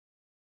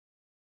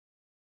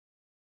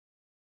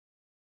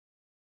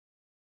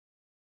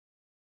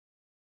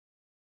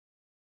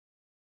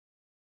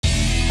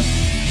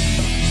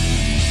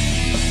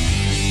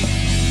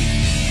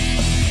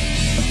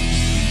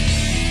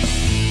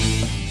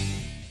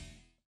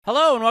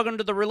Hello and welcome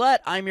to the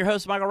Roulette. I'm your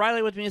host, Michael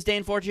Riley. With me is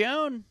Dane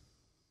Forgione,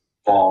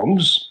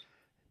 Bombs.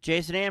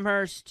 Jason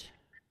Amherst,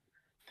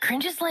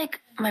 Cringe is like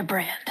my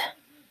brand.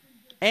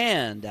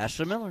 and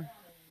Ashley Miller.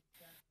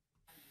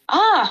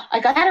 Ah,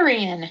 I got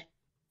battery in.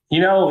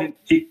 You know,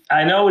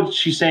 I know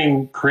she's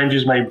saying cringe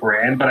is my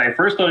brand, but I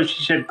first thought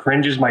she said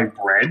cringe is my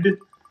bread.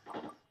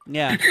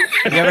 Yeah.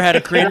 Have you ever had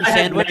a cringe I have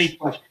sandwich? many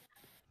questions.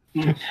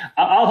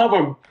 I'll have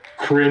a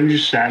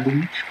cringe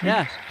sandwich.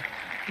 Yeah.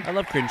 I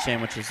love cringe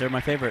sandwiches. They're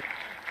my favorite.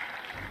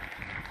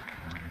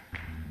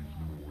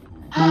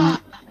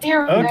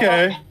 There we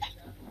Okay. go.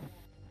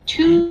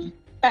 2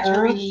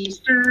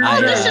 batteries.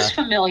 This is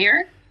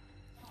familiar.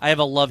 I have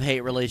a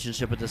love-hate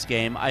relationship with this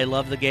game. I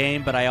love the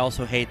game, but I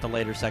also hate the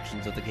later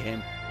sections of the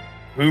game.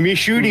 Umi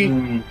Shooty.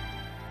 Mm.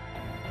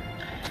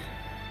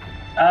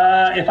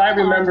 If I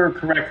remember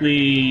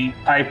correctly,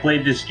 I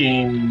played this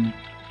game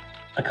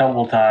a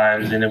couple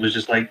times, and it was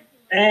just like,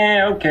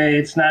 okay,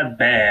 it's not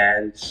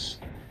bad. It's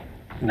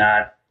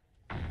not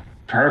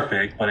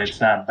perfect, but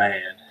it's not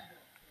bad.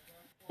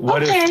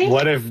 What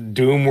if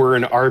Doom were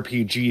an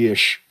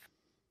RPG-ish?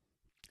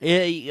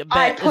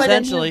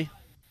 Essentially.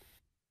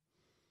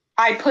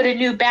 I put a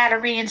new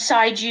battery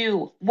inside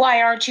you.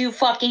 Why aren't you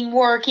fucking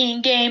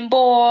working, Game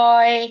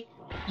Boy?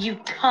 You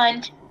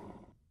cunt.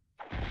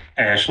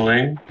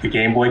 Ashley, the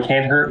Game Boy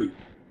can't hurt you.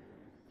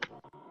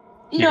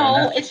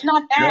 No, it's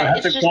not that.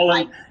 It's just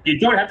like, you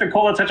don't have to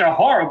call it such a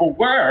horrible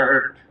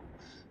word.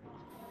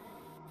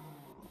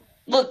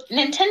 look,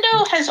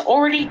 Nintendo has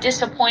already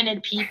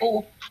disappointed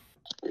people.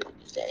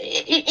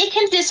 It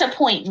can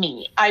disappoint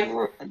me.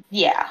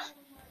 Yeah.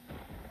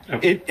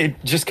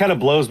 It just kind of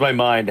blows my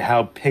mind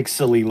how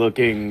pixely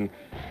looking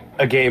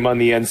a game on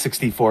the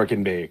N64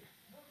 can be.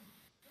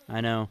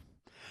 I know.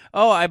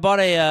 Oh, I bought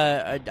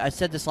I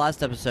said this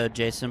last episode,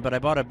 Jason, but I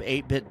bought a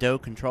 8-bit DOE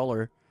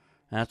controller.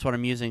 And that's what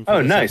I'm using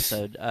for this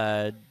episode.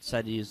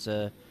 Decided to use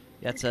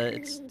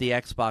it's the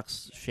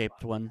Xbox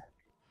shaped one.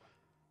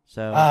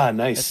 So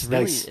nice,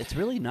 nice. It's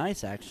really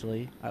nice,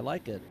 actually. I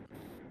like it.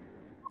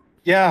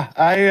 Yeah,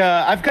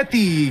 I've got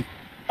the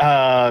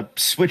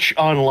Switch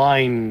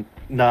Online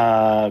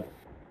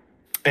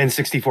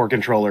N64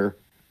 controller,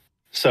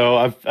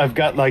 so I've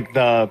got like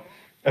the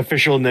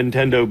official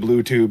Nintendo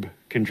Bluetooth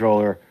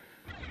controller.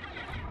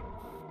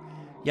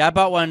 Yeah, I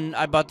bought one.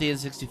 I bought the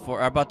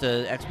N64. I bought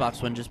the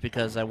Xbox one just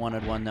because I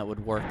wanted one that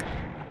would work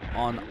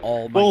on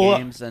all my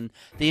games, and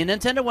the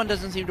Nintendo one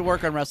doesn't seem to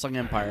work on Wrestling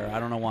Empire. I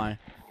don't know why.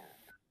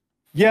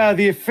 Yeah,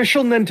 the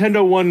official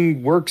Nintendo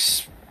one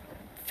works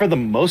for the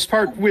most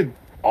part with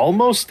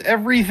almost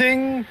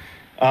everything.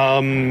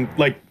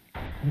 Like,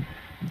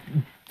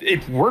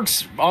 it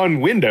works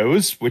on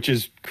Windows, which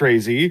is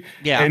crazy.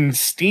 Yeah. And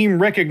Steam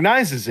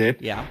recognizes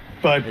it. Yeah.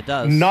 But it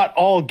does. Not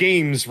all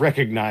games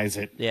recognize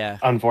it. Yeah.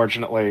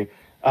 Unfortunately.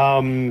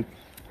 You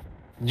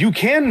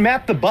can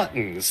map the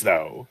buttons,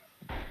 though.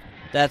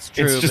 That's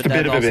true. It's just but a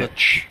bit that of a also,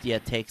 bitch. Yeah,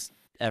 it takes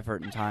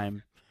effort and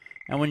time.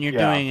 And when you're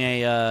doing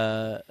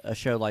a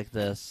show like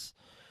this,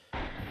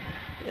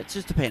 it's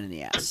just a pain in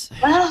the ass.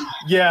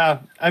 Yeah,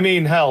 I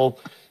mean, hell,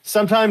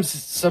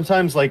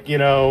 sometimes, like,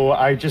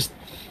 I just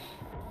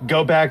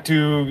go back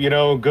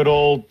to, good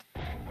old,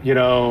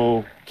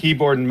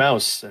 keyboard and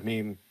mouse. I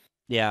mean,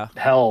 yeah,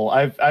 hell,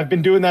 I've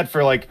been doing that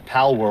for, like,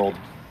 Pal World.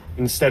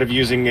 Instead of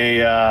using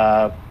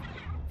a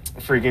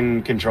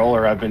freaking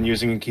controller, I've been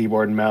using a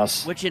keyboard and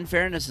mouse. Which, in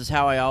fairness, is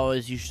how I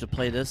always used to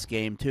play this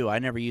game, too. I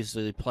never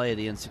usually play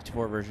the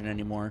N64 version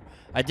anymore.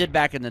 I did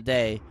back in the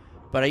day,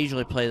 but I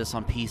usually play this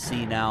on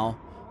PC now,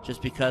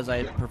 just because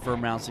I prefer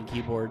mouse and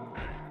keyboard.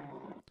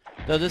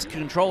 Though this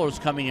controller is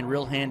coming in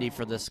real handy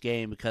for this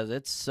game because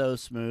it's so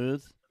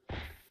smooth.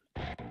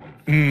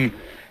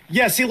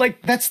 Yeah, see,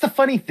 like, that's the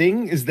funny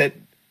thing is that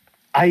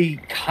I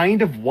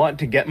kind of want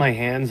to get my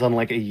hands on,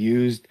 like, a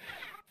used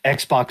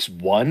Xbox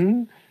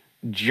One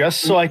just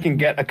so I can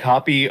get a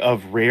copy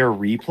of Rare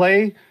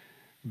Replay,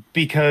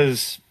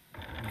 because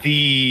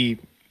the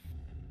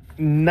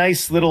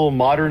nice little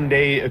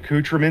modern-day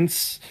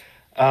accoutrements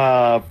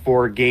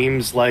for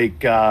games like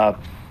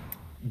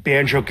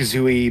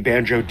Banjo-Kazooie,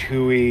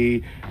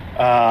 Banjo-Tooie,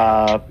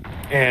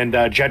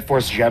 and Jet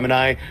Force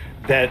Gemini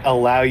that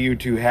allow you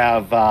to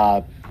have,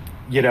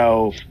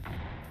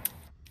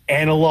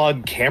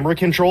 analog camera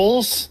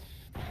controls.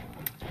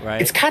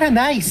 Right. It's kind of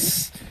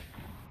nice.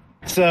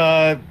 It's,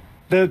 the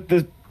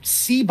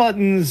C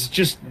buttons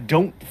just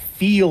don't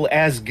feel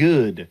as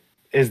good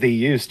as they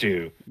used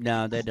to.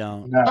 No, they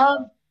don't.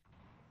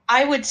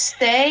 I would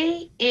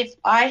say if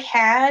I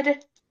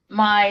had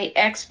my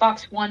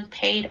Xbox One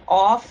paid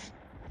off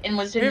and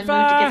was in the mood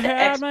to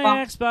get the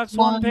Xbox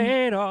One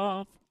paid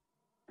off,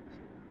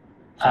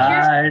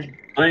 I'd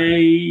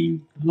play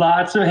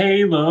lots of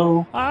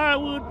Halo. I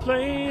would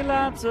play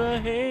lots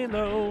of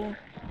Halo.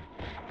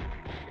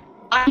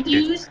 I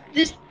used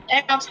this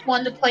Xbox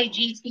One to play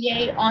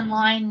GTA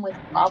Online with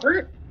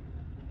Robert,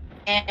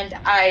 and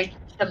I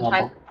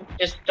sometimes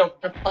just don't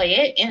want to play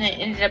it, and it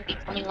ended up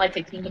becoming like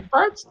a Kingdom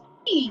Hearts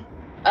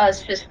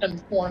system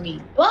for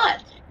me.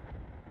 But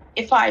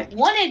if I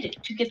wanted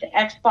to get the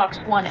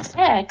Xbox One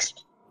X,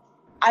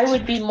 I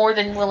would be more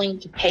than willing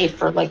to pay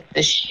for like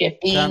the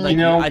shipping. Sounded like You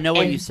know, I know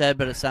what and- you said,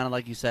 but it sounded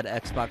like you said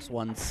Xbox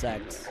One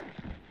sex.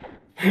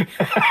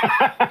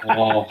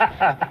 Oh,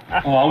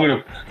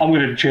 I'm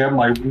gonna jam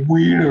my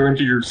wiener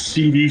into your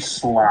CD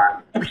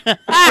slot.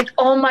 like,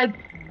 oh my,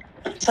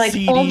 it's like,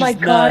 oh my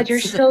CD's God, nuts. you're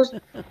so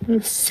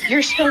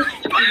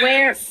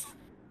square.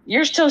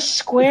 You're so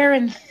square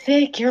and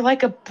thick. You're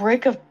like a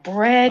brick of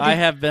bread. I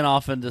have been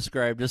often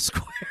described as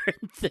square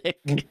and thick.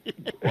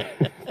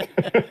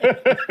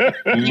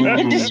 You've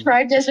been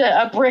described as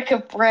a brick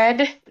of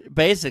bread.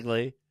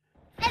 Basically.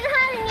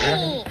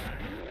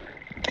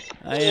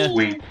 I,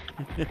 Sweet.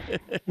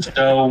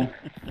 So,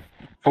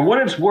 for what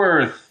it's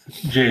worth,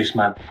 Jace,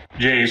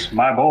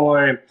 my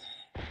boy,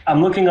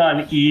 I'm looking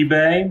on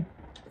eBay,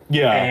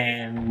 Yeah.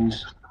 and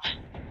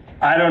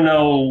I don't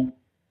know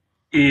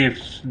if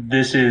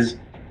this is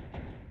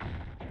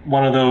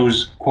one of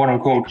those quote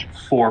unquote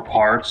 4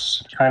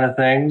 parts kind of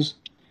things,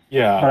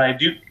 Yeah. but I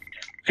do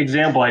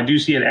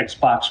see an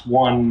Xbox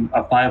One,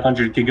 a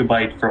 500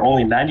 gigabyte for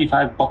only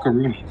 95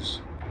 buckaroonies.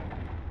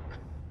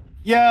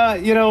 Yeah,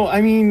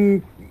 I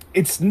mean,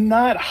 it's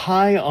not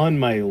high on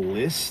my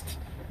list.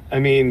 I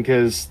mean,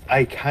 because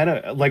I kind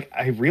of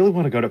I really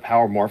want to go to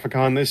Power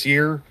Morphicon this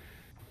year,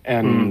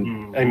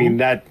 and I mean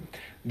that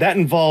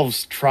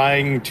involves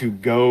trying to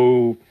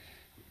go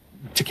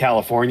to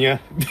California,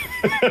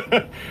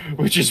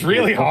 which is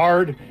really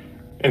hard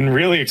and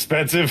really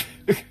expensive.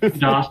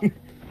 No.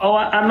 Oh,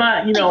 I'm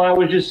not. I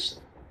was just.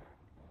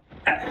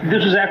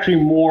 This was actually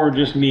more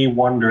just me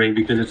wondering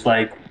because it's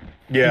like.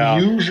 Yeah.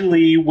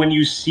 Usually, when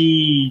you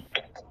see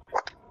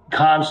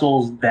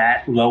consoles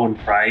that low in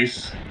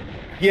price,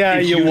 Yeah,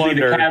 it's you usually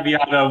wonder. the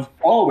caveat of,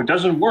 "Oh, it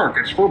doesn't work.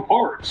 It's for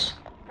parts."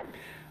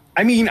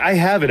 I mean, I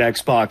have an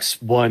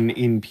Xbox One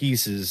in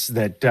pieces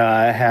that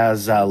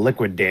has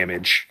liquid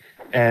damage,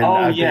 and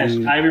I've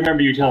been, I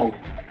remember you telling me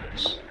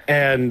this.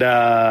 and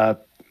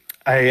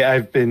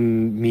I've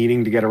been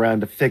meaning to get around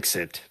to fix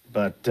it,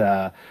 but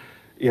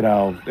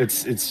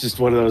it's just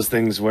one of those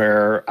things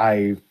where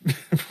I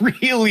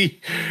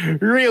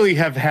really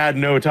have had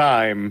no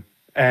time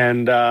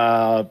and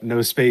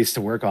no space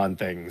to work on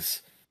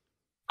things.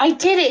 I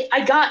did it.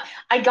 I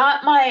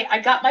got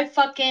my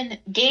fucking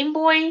Game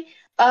Boy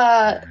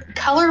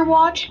color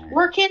watch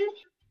working,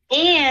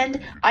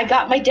 and I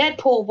got my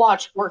Deadpool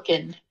watch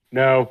working.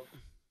 No.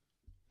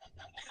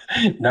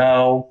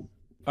 No.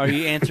 are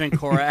you answering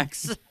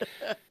Korax?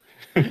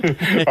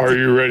 Are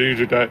you ready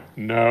to die?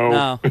 No.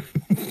 No.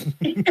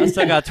 I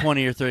still got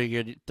 20 or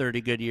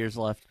 30 good years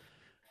left.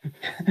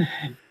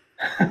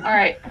 All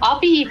right, I'll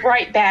be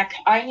right back.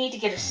 I need to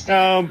get a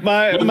snack.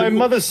 My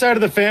mother's side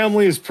of the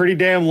family is pretty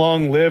damn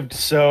long lived,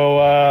 so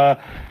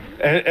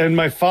and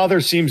my father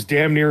seems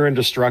damn near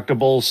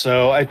indestructible,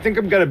 so I think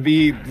I'm gonna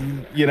be,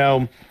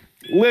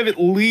 live at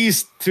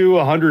least to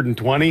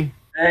 120.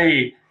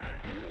 Hey,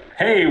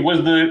 was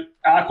the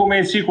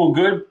Aquaman sequel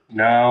good?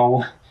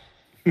 No.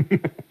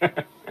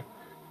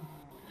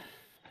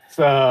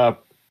 So,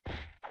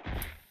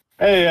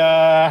 hey,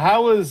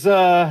 how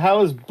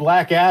was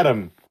Black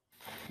Adam?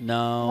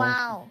 No.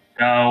 Wow.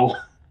 No.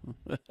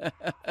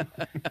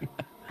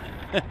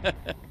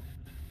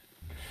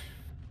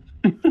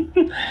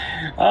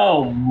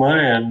 Oh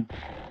man.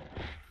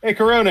 Hey,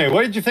 Corone,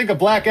 what did you think of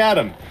Black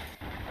Adam?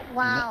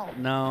 Wow.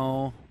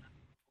 No.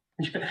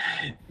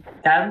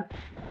 That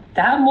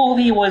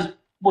movie was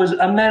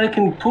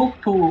American poo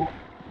poo.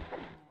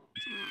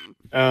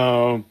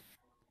 Oh.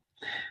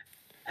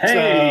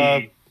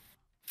 Hey,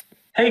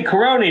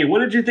 Coroni, what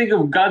did you think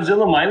of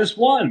Godzilla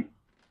 -1?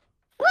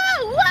 Wow,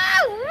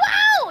 wow,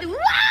 wow,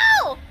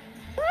 wow,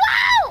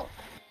 wow.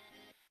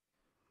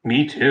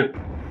 Me too.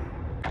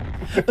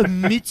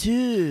 Me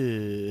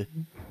too.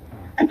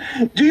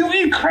 Do you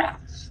eat crap?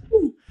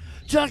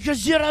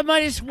 Godzilla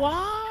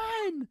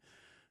 -1.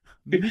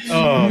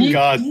 Oh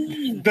God.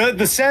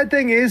 The sad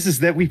thing is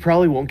that we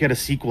probably won't get a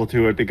sequel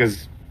to it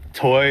because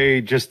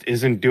Toy just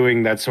isn't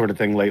doing that sort of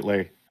thing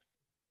lately.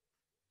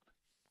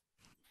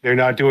 They're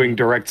not doing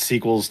direct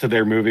sequels to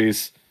their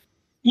movies.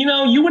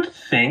 You would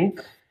think,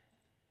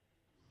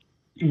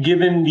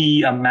 given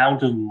the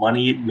amount of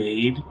money it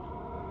made,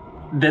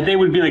 that they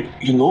would be like,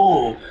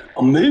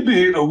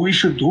 maybe we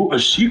should do a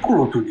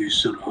sequel to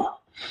this.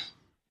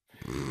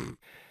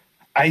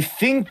 I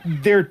think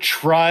they're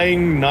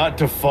trying not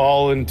to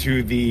fall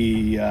into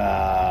the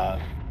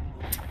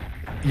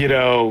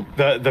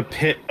the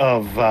pit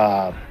of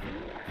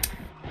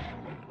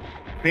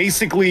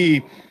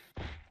basically.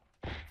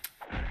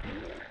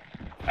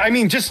 I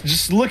mean,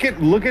 just look at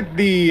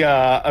the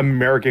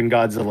American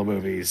Godzilla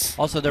movies.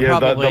 Also, they're the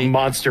probably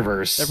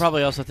MonsterVerse. They're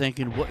probably also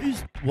thinking,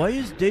 why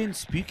is Dane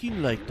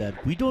speaking like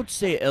that? We don't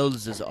say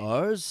L's as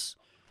R's.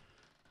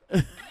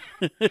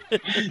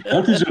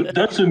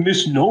 That's a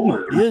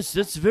misnomer. Yes,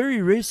 that's very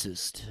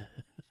racist.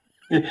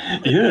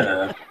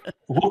 Yeah.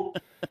 Well,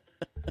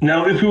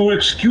 now, if you will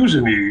excuse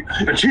me,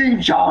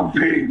 Ching Chong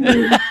Ping.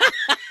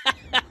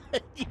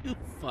 You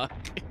fuck.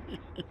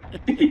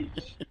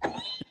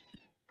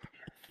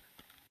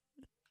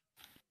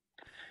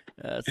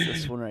 That's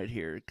this one right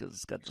here because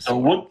it's got the So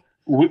sword.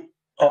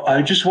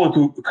 I just want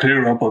to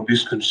clear up a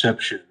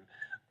misconception.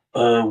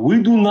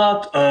 We do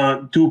not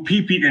do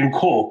pee-pee and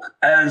coke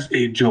as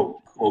a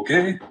joke,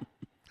 okay?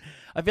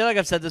 I feel like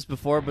I've said this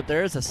before, but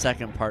there is a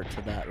second part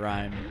to that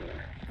rhyme.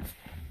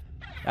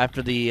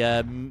 After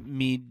the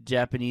me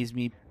Japanese,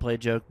 me play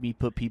joke, me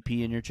put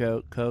PP in your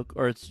coke,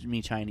 or it's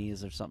me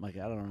Chinese or something like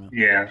that. I don't know.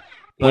 Yeah.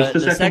 But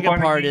the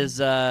second part is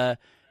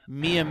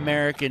me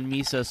American,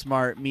 me so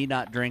smart, me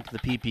not drink the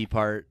PP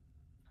part.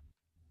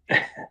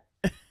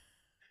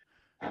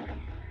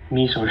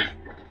 Me so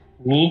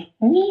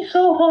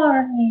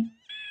horny.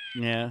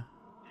 Yeah.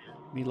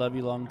 Me love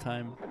you long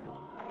time.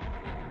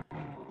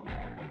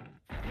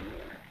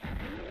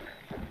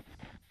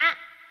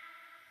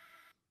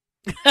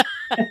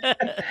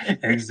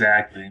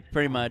 Exactly.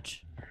 Pretty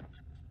much.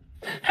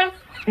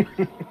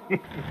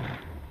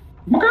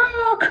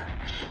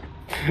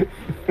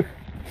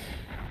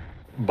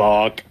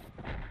 Bok.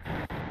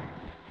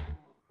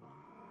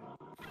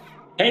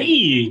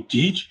 Hey,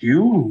 did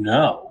you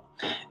know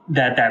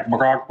that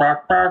bark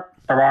bark bark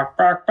bark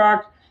bark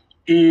bark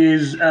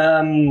is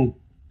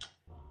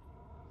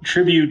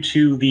tribute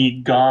to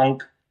the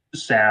gonk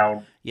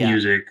sound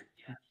music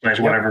 /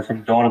 whatever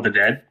from Dawn of the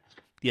Dead?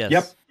 Yes.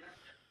 Yep.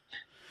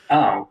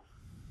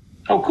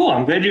 Oh, cool!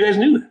 I'm glad you guys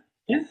knew that.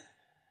 Yeah.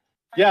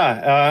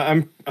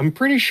 Yeah, I'm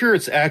pretty sure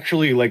it's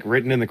actually like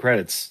written in the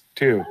credits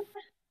too.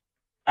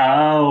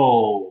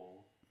 Oh,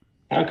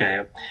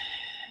 okay.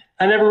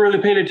 I never really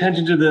paid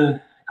attention to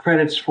the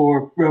credits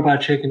for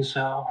Robot Chicken,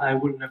 so I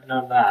wouldn't have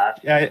known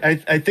that. Yeah,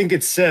 I think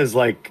it says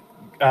like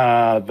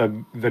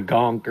the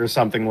gonk or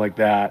something like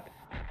that.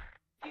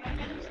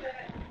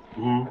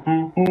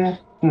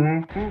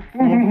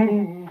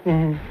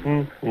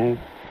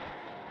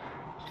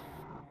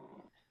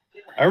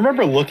 I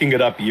remember looking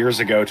it up years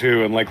ago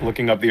too, and like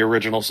looking up the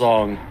original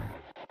song.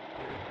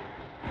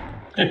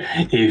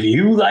 If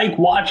you like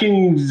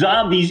watching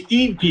zombies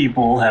eat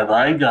people, have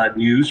I got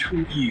news for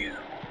you.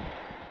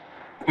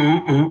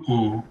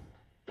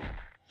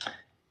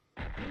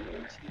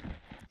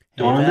 Dawn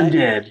of the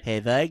Dead.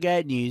 Have I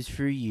got news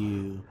for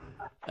you?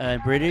 A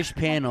British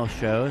panel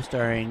show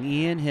starring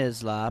Ian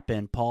Hislop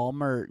and Paul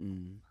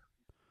Merton.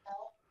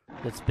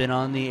 That's been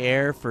on the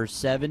air for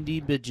 70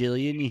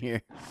 bajillion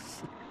years.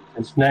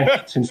 Since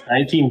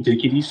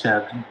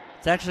 1957.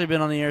 It's actually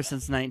been on the air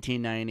since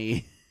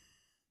 1990.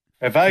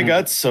 Have I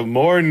got some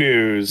more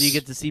news? So you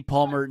get to see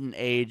Paul Merton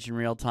age in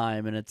real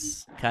time, and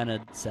it's kind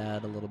of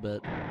sad a little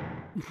bit.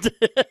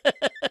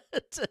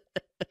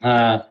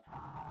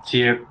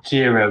 Tear,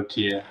 oh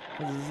tear.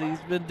 He's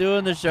been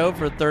doing the show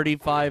for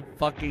 35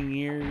 fucking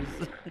years.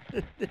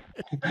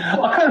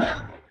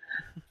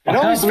 It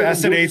always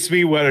fascinates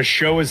me when a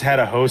show has had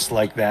a host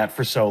like that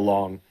for so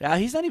long. Yeah,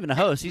 he's not even a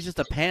host. He's just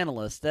a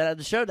panelist.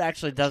 The show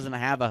actually doesn't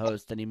have a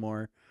host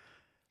anymore.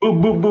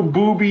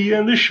 Booby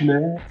and the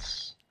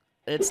Schmetz.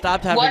 It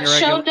stopped having What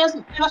show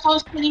doesn't have a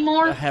host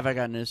anymore? Have I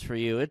got news for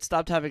you? It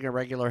stopped having a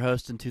regular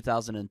host in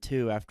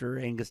 2002 after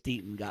Angus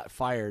Deaton got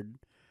fired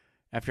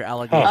after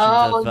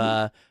allegations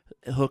of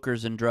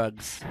hookers and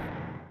drugs.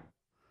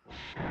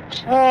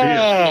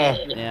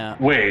 Yeah.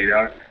 Wait,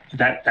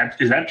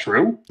 is that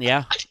true?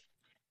 Yeah.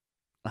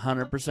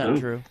 100%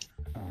 true.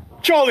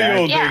 Jolly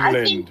old Yeah,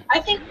 England. I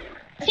think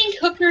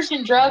hookers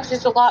and drugs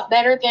is a lot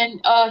better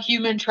than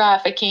human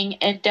trafficking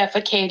and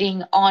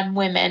defecating on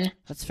women.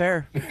 That's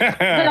fair.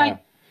 But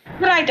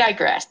I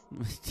digress.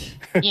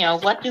 You know,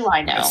 what do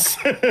I know?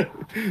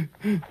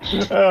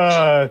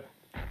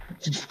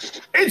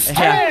 It's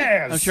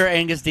Taz! I'm sure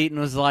Angus Deaton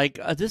was like,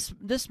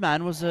 this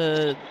man was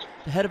the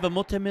head of a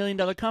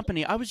multi-million-dollar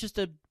company. I was just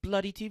a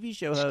bloody TV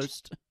show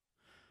host.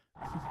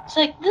 It's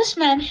like, this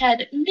man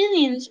had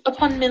millions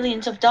upon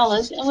millions of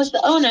dollars and was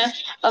the owner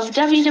of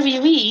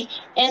WWE,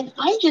 and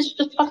I'm just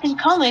a fucking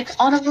comic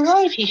on a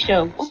variety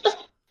show. What the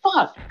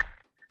fuck?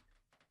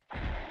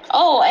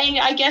 Oh, and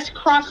I guess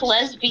Croc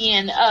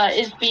Lesbian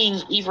is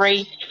being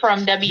erased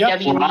from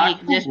WWE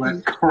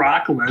existence.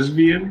 Croc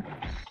Lesbian?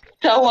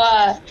 So,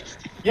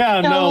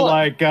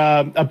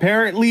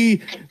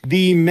 apparently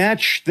the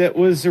match that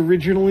was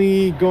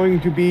originally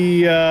going to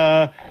be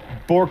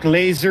Bork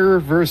Laser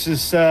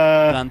versus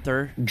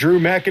Gunther. Drew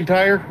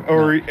McIntyre,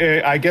 or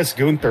I guess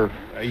Gunther.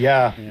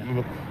 Yeah.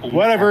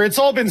 Whatever. It's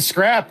all been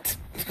scrapped.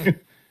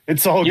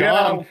 It's all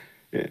gone.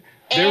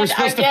 They were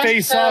supposed to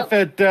face off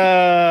at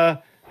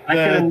the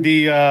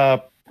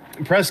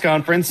press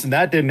conference, and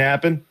that didn't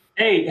happen.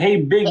 Hey,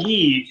 Big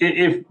E,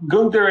 if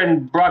Gunther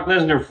and Brock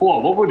Lesnar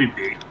fought, what would it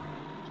be?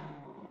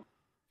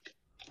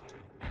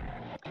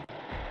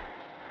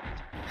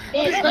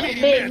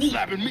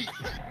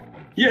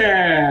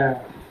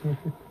 Yeah.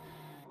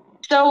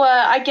 So,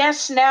 I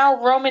guess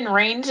now Roman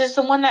Reigns is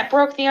the one that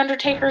broke the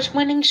Undertaker's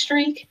winning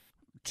streak?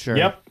 Sure.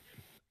 Yep.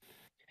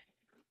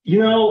 You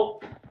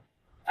know,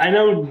 I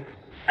know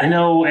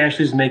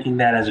Ashley's making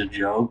that as a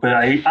joke, but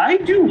I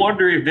do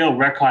wonder if they'll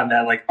retcon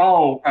that, like,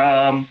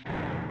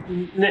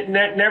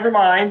 never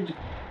mind.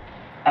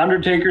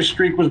 Undertaker's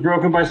streak was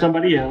broken by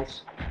somebody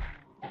else.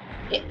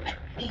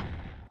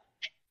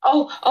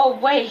 Oh,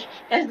 wait.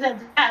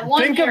 That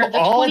one Think year, of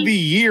all 20 the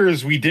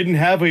years we didn't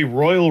have a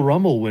Royal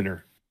Rumble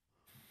winner.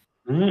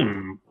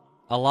 Hmm.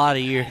 A lot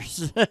of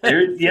years.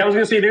 Yeah, I was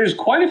gonna say there's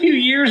quite a few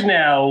years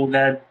now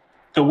that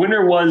the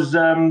winner was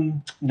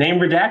name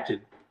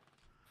redacted.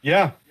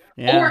 Yeah.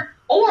 Yeah.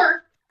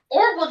 Or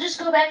we'll just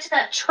go back to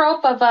that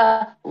trope of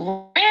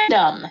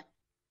random.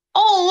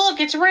 Oh, look,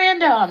 it's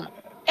random.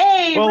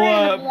 Hey, Well,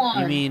 random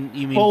one. You mean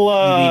you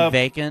Well, mean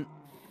vacant?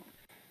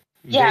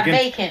 Yeah,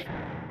 vacant.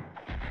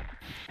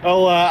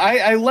 Oh,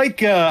 I like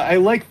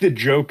the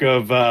joke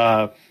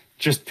of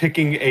just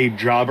picking a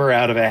jobber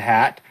out of a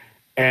hat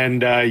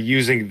and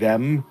using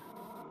them.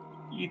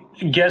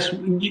 Guess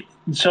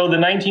so. The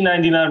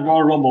 1999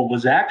 Royal Rumble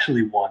was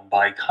actually won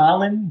by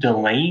Colin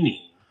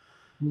Delaney,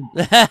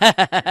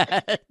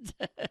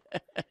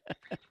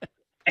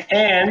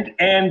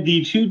 and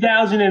the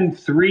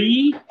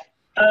 2003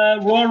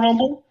 Royal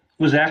Rumble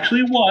was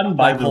actually won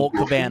by By the Colt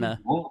Brooklyn Cabana.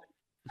 Brawler.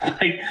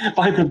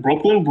 By the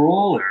Brooklyn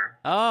Brawler.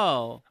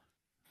 Oh.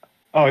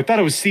 Oh, I thought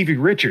it was Stevie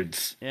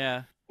Richards.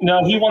 Yeah.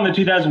 No, he won the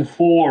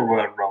 2004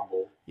 Royal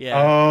Rumble.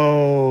 Yeah.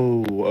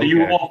 Oh, So you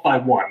were okay. off by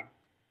one.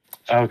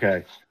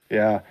 Okay,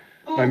 yeah.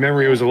 My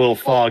memory was a little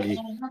foggy.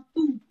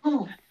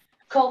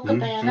 Colt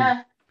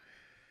Cabana.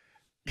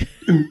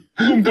 Boom,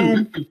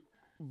 boom.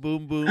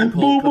 Boom boom. Boom,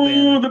 Colt boom,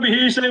 Cabana. let me hear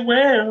you say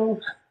well.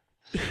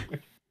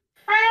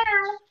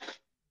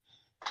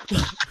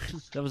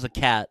 That was a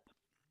cat.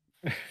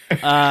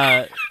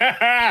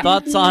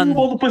 Thoughts on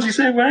All the pussy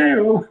say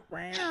well.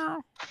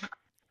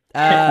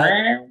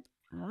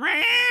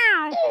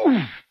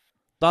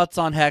 thoughts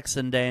on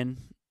Hexen, Dane?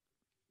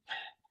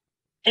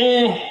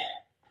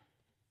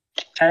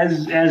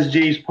 As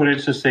Jace put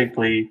it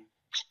succinctly,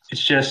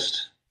 it's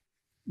just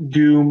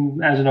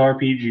Doom as an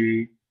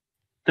RPG.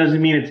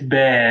 Doesn't mean it's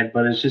bad,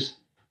 but it's just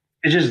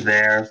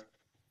there.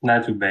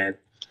 Not too bad.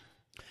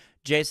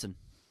 Jason.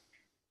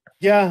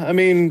 Yeah, I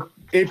mean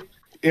it.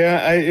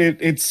 Yeah,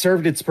 it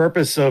served its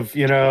purpose of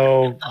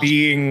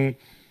being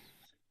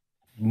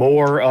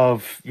more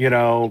of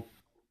the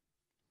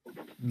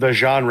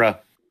genre.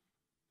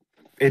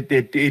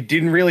 It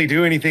didn't really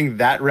do anything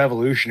that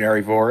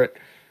revolutionary for it.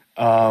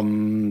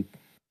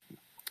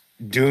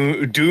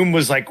 Doom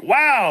was like,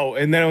 wow,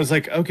 and then it was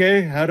like,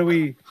 okay, how do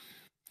we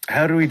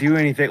do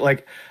anything?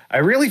 Like, I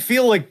really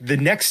feel like the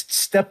next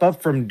step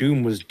up from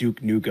Doom was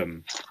Duke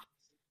Nukem.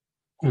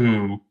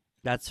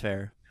 That's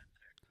fair.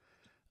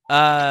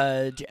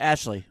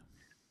 Ashley.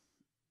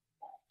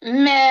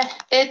 Meh.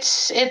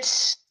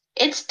 It's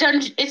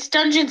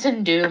Dungeons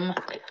and Doom.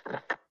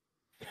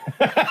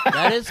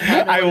 That is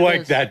kind of I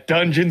like that.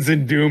 Dungeons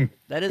and Doom.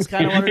 That is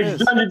kind of what it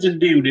It's is. Dungeons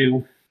and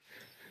Doo-Doo.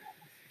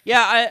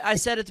 Yeah, I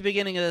said at the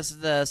beginning of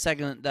the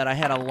segment that I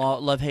had a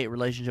love-hate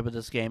relationship with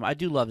this game. I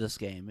do love this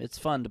game. It's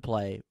fun to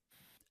play.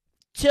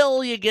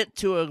 Till you get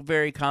to a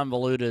very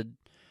convoluted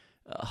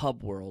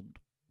hub world,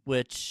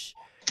 which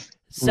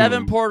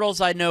 7 portals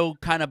I know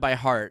kind of by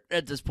heart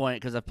at this point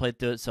because I've played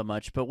through it so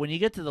much. But when you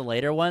get to the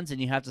later ones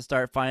and you have to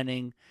start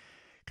finding...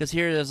 Because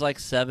here there's like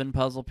 7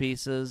 puzzle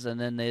pieces, and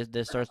then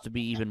there starts to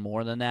be even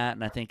more than that.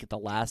 And I think the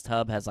last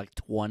hub has like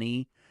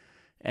 20,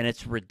 and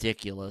it's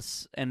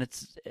ridiculous. And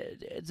it's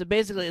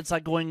basically it's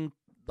like going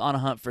on a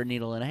hunt for a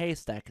needle in a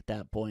haystack at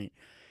that point,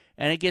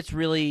 and it gets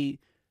really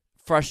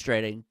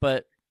frustrating.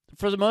 But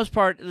for the most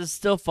part, it's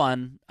still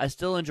fun. I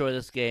still enjoy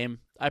this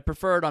game. I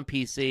prefer it on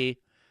PC,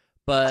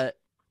 but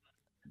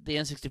the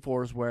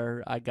N64 is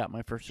where I got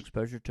my first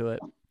exposure to it.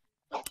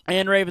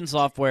 And Raven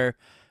Software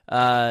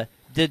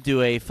did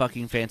do a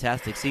fucking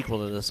fantastic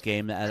sequel to this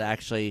game that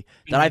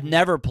I've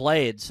never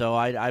played, so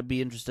I'd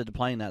be interested in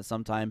playing that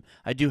sometime.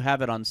 I do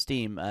have it on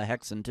Steam,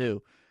 Hexen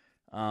too.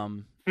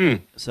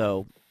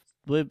 So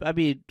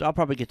I'll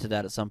probably get to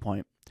that at some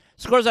point.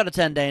 Scores out of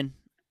 10, Dane.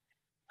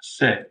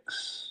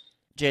 6.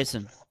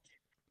 Jason.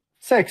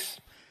 6.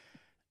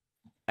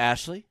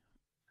 Ashley.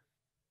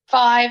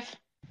 5.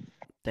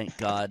 Thank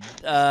God.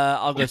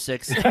 I'll go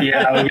 6.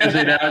 Yeah, I was gonna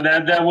say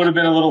that would have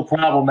been a little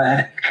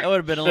problematic. That would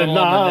have been a The little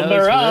on the nose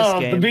number for this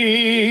of game. the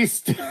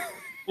beast.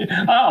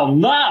 Oh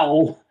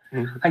no!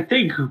 I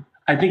think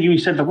you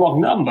said the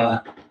wrong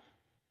number.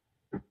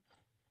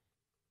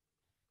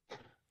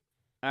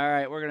 All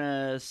right, we're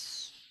gonna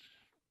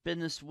spin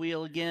this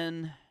wheel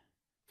again.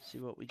 See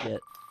what we get.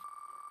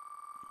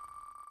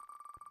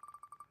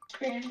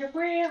 Spin the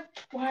wheel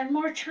one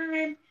more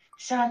time.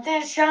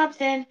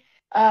 Something.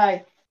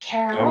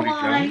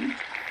 Caroline.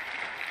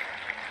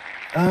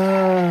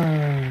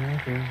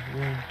 Okay.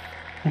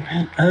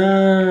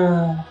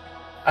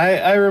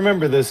 I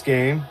remember this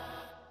game.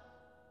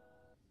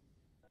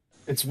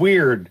 It's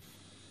weird.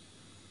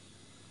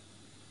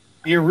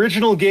 The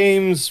original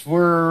games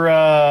were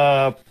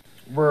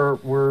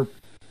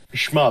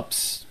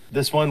shmups.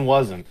 This one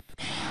wasn't.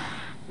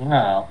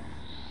 Wow.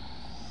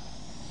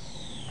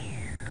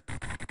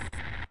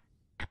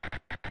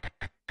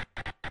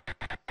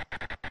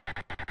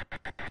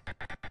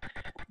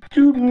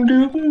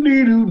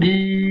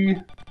 Doo-doo-doo-doo-doo-dee.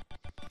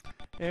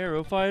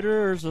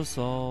 AeroFighters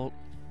Assault.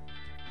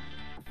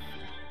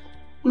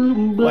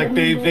 Like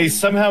they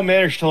somehow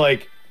managed to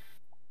like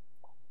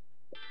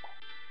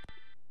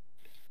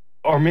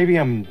or maybe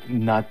I'm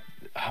not.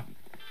 I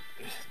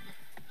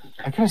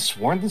could have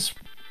sworn this.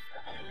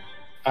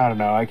 I don't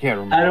know. I can't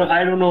remember.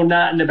 I don't know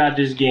nothing about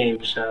this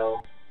game,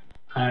 so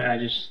I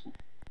just.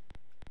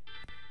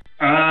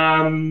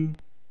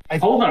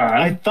 Hold on.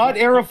 I thought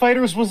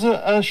AeroFighters was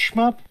a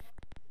shmup.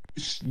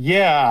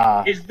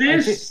 Yeah. Is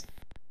this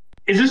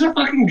a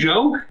fucking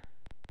joke?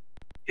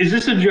 Is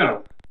this a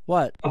joke?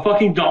 What? A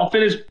fucking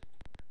dolphin is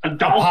a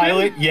dolphin? A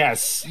pilot?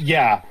 Yes.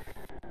 Yeah.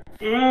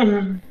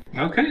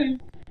 Okay.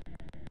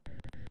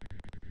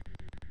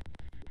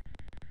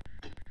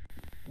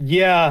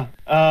 Yeah.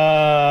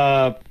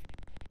 Oh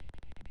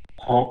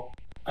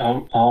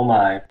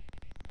my.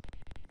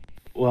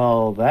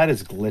 Well, that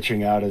is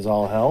glitching out as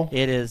all hell.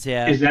 It is,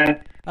 yeah. Is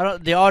that? I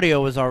don't. The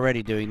audio was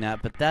already doing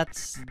that, but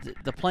that's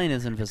the plane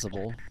is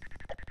invisible.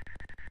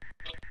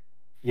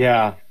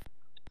 Yeah.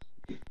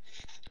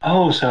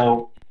 Oh,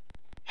 so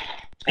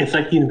it's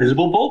like the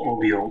invisible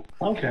boatmobile.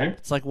 Okay.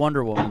 It's like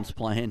Wonder Woman's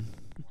plane.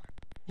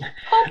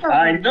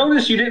 I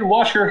noticed you didn't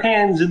wash your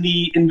hands in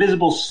the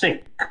invisible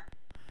sink.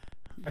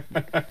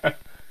 You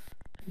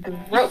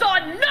saw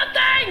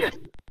nothing!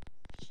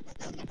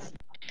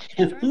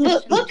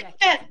 Look at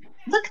that.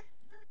 Look.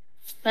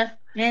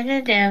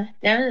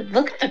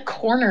 Look at the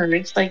corner.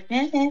 It's like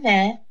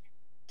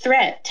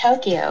threat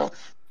Tokyo.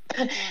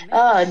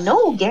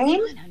 No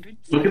game.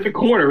 Look at the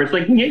corner. It's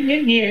like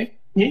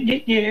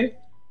yeah.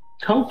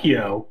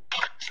 Tokyo.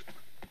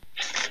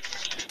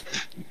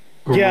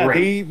 Yeah,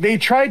 Great. they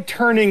tried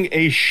turning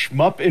a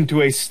shmup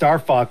into a Star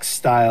Fox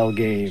style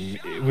game.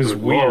 It was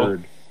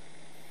weird.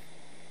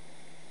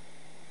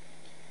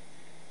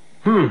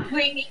 Hmm.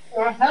 We need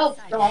your help,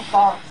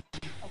 Dropbox.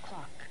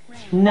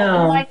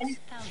 No.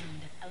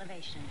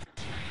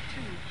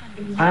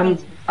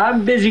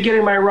 I'm busy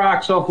getting my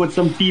rocks off with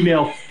some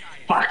female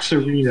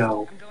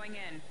foxerino.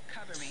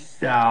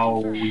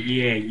 So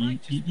yeah,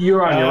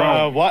 you're on your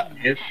own. What?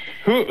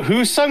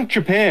 Who sunk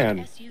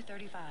Japan?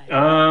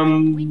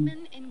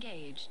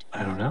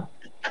 I don't know.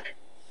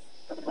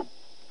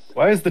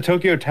 Why is the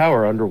Tokyo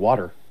Tower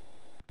underwater?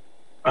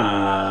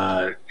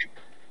 I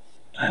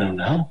don't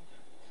know.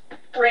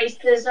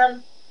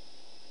 Racism.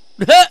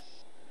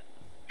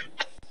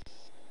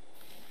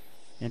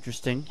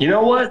 Interesting. You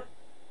know what?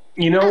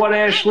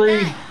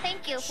 Ashley?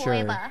 Thank you, Sure.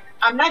 Forever.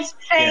 I'm not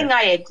saying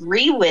I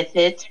agree with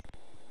it.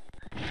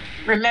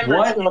 Remember,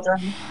 What?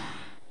 children,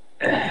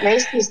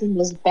 racism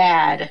is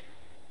bad.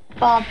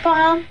 Bum,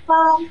 bum,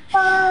 bum,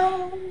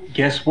 bum.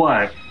 Guess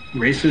what?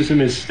 Racism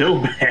is still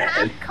bad.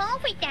 Have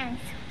confidence.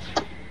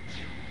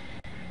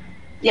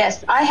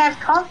 Yes, I have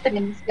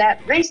confidence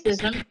that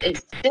racism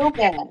is still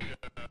bad.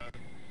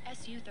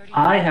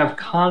 I have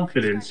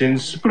confidence in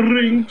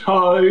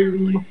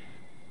springtime.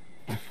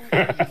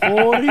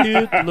 For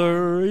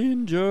Hitler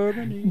in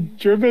Germany.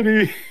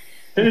 Germany.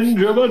 In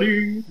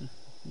Germany.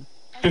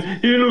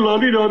 In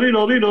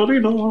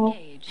la-di-da-di-da-di-da-di-da.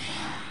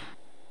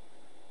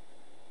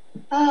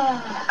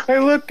 Hey,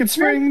 look, it's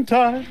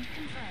springtime.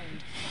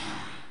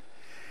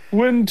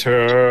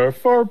 Winter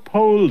for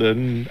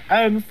Poland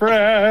and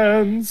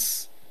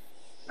France.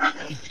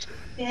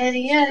 Yada,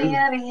 yada,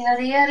 yada,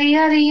 yada, yada,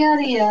 yada,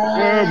 yada, We're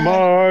yada.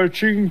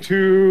 marching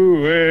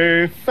to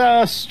a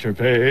faster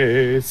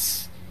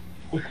pace.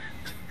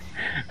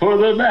 For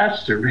the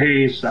master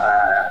race.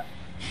 I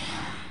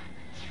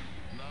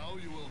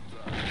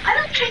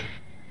don't think.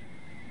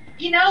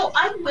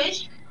 I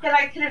wish that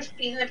I could have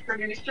seen the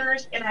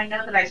producers, and I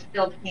know that I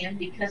still can,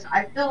 because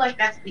I feel like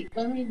that's the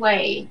only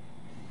way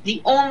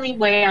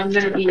I'm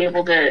going to be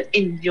able to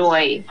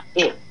enjoy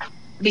it,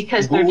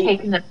 because they're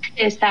taking the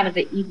piss out of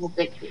the evil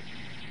dictator.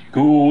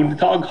 Guten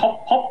Tag,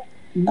 hop, hop.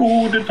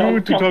 Guten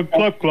Tag, Tug,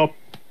 clap, clap.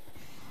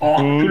 Oh,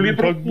 Guten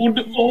lieber Tag.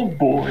 guten old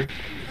boy.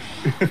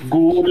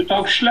 Guten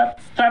Tag, slap,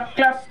 slap,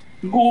 clap.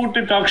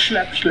 Guten Tag,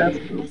 slap, slap.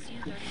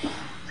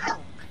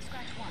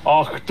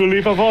 Ach, du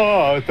lieber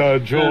Vater,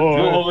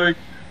 Joy.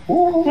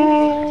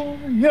 Oh,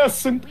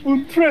 jessend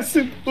und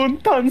tressend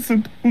und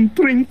tanzend und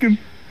trinkend.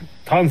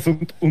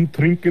 Tanzend und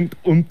trinkend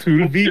und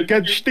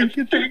tüllwiegend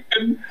stinkend.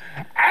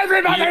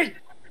 Everybody!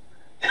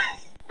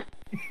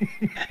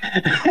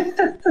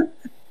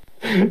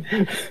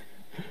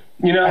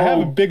 I have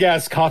a big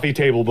ass coffee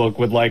table book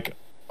with like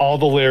all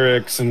the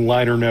lyrics and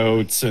liner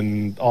notes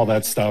and all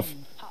that stuff.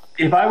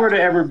 If I were to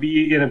ever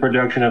be in a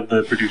production of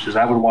the producers,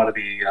 I would want to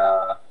be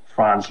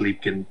Franz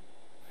Liebken.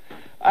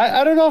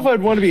 I don't know if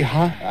I'd want to be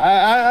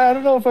I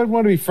don't know if I'd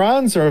want to be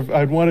Franz or if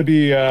I'd want to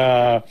be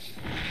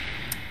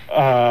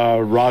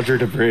Roger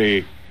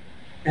Debris.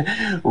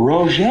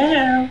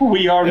 Roger,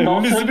 we are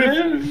not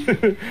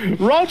Elizabeth.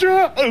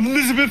 Roger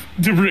Elizabeth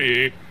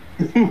Debris.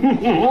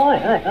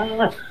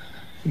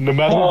 No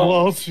matter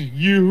what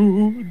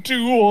you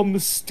do on the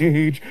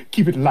stage,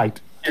 keep it light,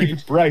 keep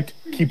it bright,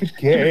 keep it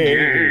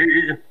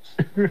gay.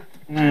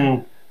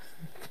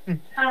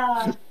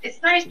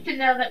 It's nice to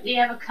know that we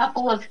have a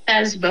couple of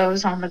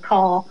Thesbos on the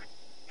call.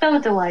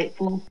 So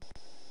delightful.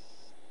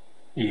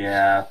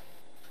 Yeah.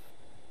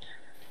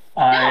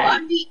 No,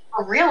 I'm being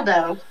for real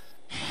though.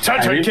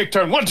 Turn, kick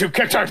turn, 1, 2,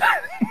 kick turn.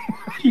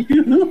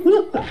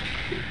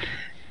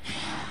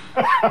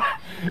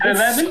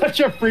 It's such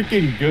a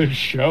freaking good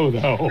show,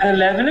 though. At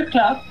 11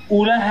 o'clock,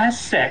 Ula has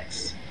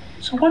sex.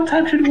 So what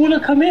time should Ula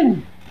come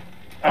in?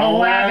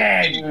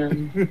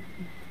 11.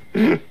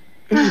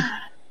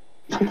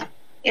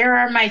 There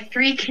are my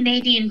 3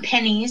 Canadian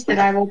pennies that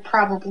I will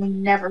probably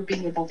never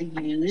be able to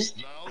use.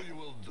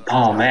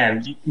 Oh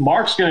man,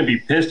 Mark's gonna be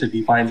pissed if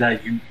he finds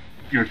out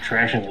you're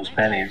trashing those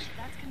pennies.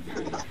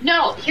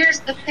 No,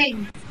 here's the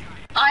thing.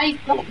 I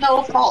don't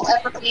know if I'll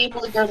ever be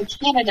able to go to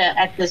Canada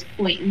at this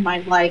point in my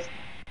life,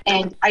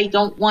 and I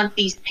don't want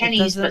these pennies.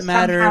 It doesn't but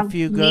matter somehow if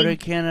you go to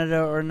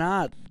Canada or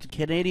not.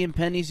 Canadian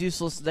pennies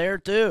useless there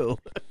too.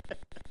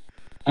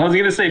 I was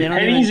gonna say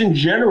pennies in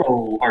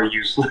general are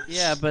useless.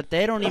 Yeah, but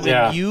they don't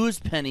even use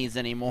pennies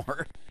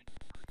anymore.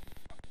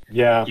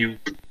 Yeah.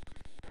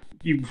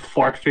 You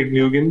fart fig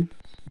Nugan.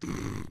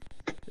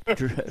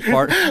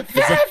 Fart.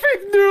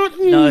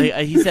 No,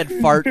 he said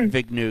fart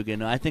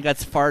Vignugan. I think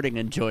that's farting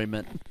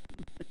enjoyment.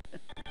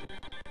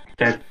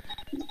 That,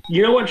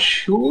 you know what?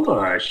 Sure.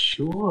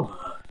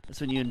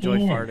 That's when you enjoy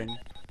farting.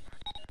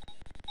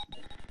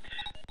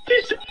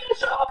 Destroy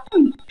us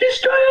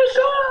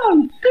all!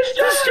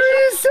 Destroy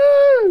us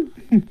all!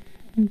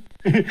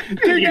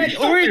 They're not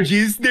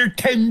oranges, they're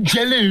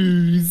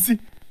tangelos.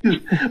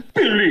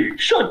 Billy,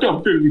 shut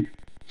up, Billy.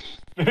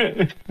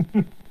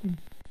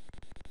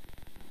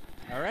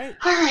 All right.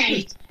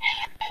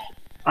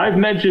 I've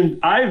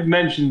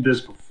mentioned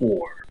this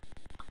before,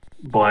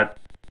 but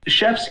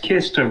Chef's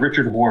Kiss to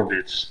Richard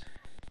Horvitz,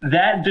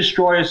 that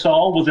Destroy Us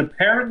All was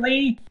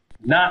apparently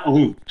not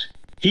looped.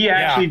 He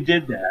actually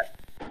did that,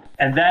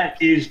 and that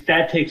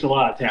takes a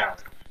lot of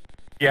talent.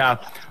 Yeah.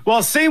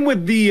 Well, same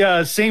with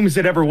the Same as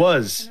It Ever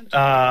Was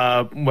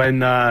when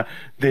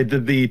they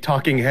did the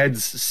Talking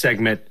Heads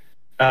segment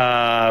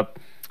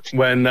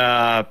when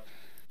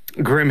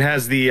Grim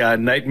has the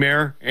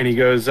nightmare and he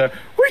goes,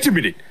 wait a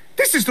minute,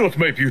 this is not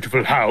my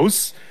beautiful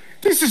house.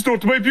 This is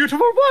not my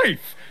beautiful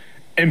wife.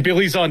 And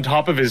Billy's on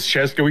top of his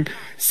chest going,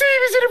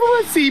 same as it ever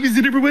was, same as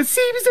it ever was,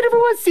 same as it ever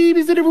was, same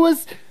as it ever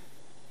was.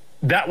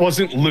 That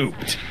wasn't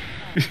looped.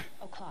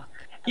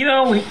 You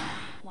know,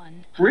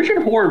 Richard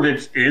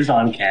Horvitz is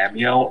on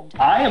Cameo.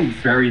 I am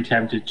very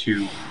tempted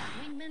to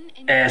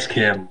ask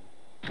him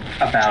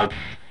about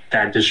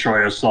that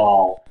Destroy Us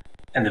All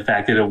and the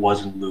fact that it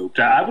wasn't looped.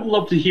 I would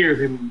love to hear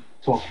him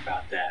talk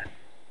about that.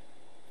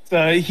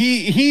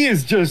 He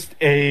is just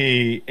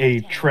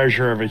a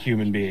treasure of a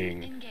human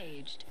being.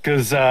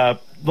 Because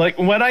like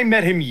when I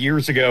met him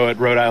years ago at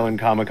Rhode Island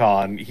Comic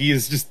Con, he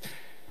is just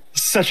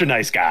such a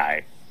nice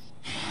guy.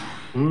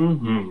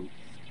 Mm-hmm.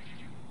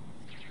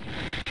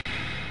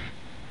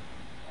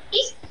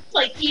 He's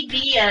like he'd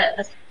be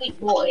a sweet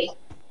boy.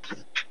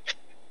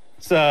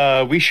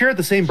 So we shared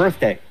the same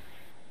birthday.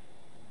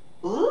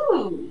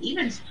 Ooh,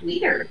 even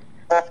sweeter.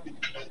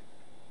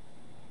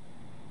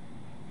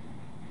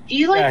 Do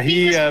you like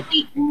being a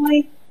sweet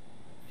boy?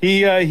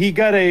 He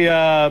got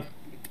a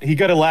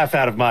laugh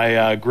out of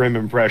my Grim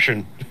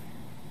impression.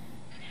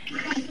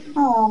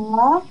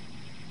 Aww.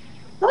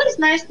 It's always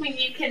nice when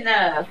you can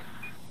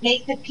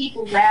make the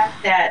people laugh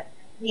that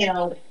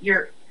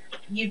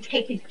you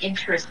take an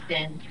interest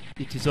in.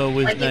 It is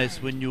always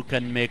nice when you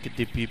can make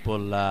the people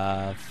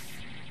laugh.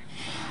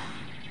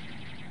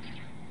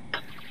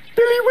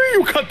 Billy, will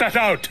you cut that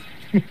out?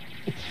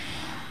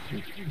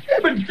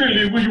 But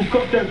Billy, will you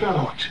cut that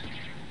out?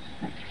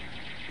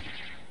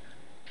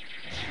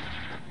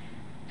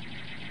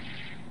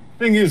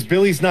 Thing is,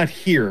 Billy's not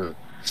here,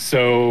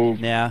 so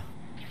yeah.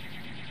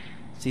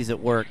 He's at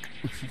work.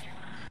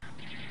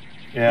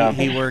 Yeah,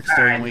 he works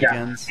during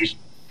weekends.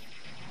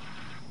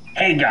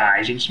 Hey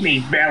guys, it's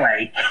me,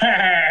 Billy.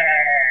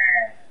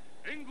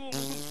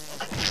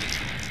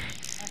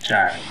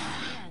 Sorry.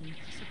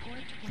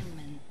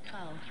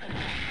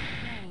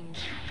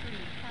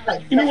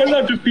 You know,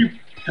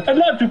 a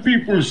lot of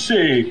people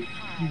say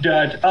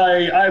that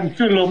I'm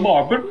Phil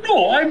Lamar, but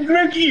no, I'm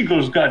Greg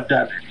Eagles,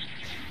 goddammit.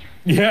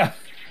 Yeah.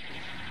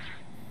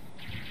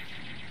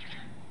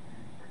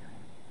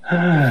 So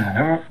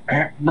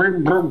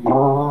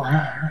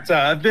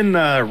I've been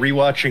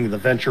rewatching The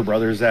Venture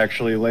Brothers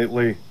actually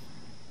lately.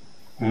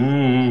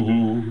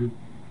 Mm-hmm.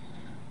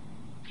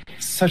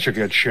 Such a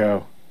good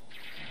show.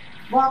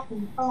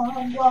 Walking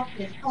on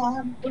broken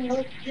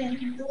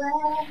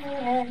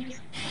glass.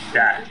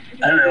 Yeah,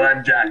 hello,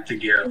 I'm Dr.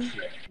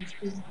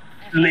 Girlfriend.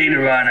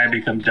 Later on, I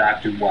become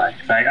Dr.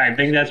 Wife. I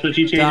think that's what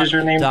she changes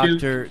her name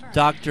to.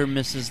 Dr.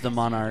 Mrs. the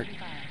Monarch.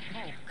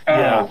 Oh,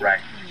 yeah. Right.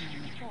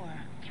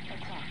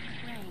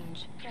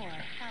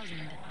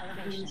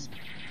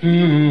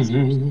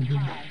 Mm-hmm.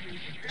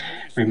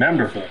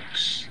 Remember,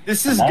 folks.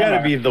 This is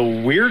gotta be the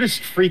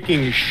weirdest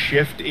freaking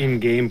shift in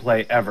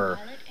gameplay ever.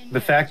 The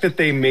fact that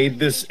they made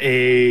this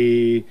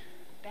a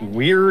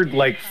weird,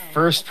 like,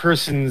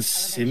 first-person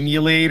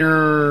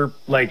simulator,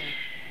 like,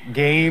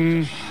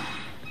 game,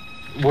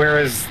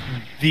 whereas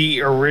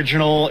the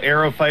original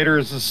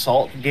AeroFighters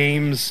Assault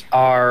games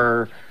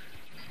are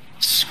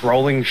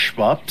scrolling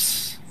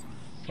shmups.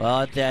 Well,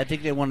 I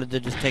think they wanted to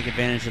just take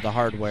advantage of the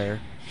hardware.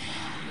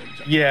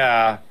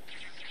 Yeah.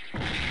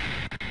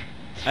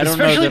 I don't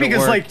Especially know that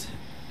because, it like, worked.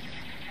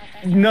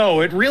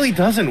 no, it really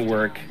doesn't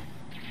work.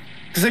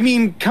 Because, I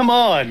mean, come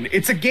on.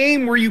 It's a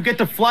game where you get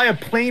to fly a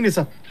plane as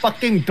a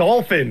fucking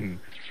dolphin.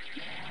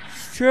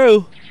 It's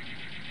true.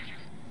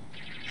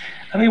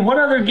 I mean, what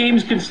other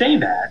games could say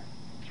that?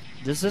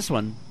 Just this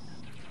one.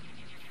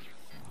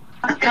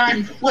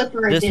 Gun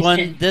Flipper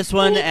Edition. This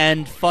one,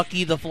 and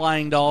Fucky the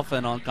Flying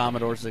Dolphin on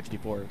Commodore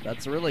 64.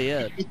 That's really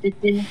it.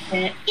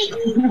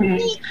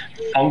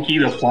 Funky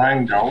the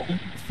Flying Dolphin?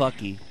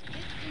 Fucky.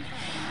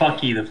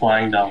 Fucky the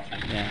Flying Dolphin.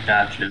 Yeah.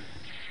 Gotcha.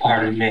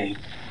 Pardon me.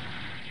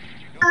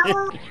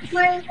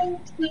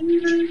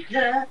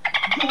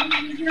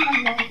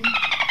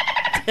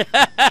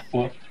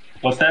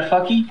 What's that,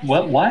 Fucky?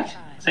 What?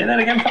 Say that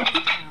again,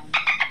 Fucky?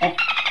 Oh.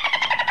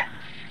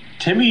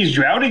 Timmy's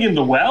drowning in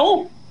the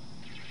well?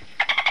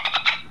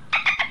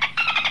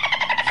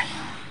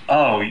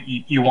 Oh,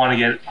 you want to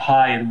get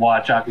high and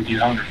watch Aqua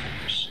Hunger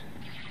Force.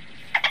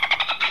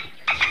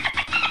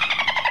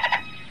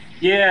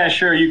 Yeah,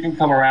 sure, you can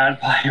come around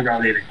by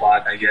around 8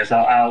 o'clock, I guess.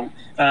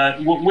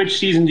 Which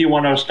season do you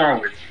want to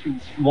start with?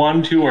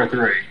 1, 2, or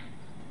 3?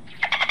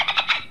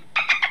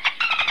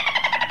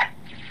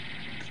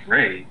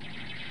 3?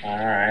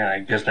 Alright, I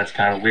guess that's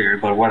kind of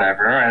weird, but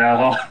whatever.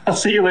 Alright, I'll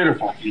see you later,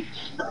 Funky.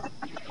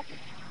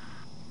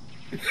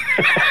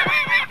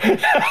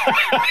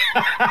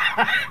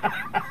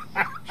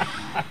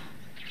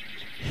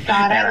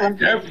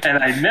 God,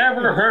 and I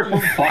never heard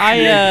from Funky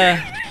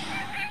again.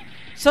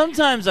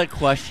 Sometimes I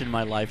question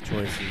my life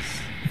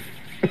choices.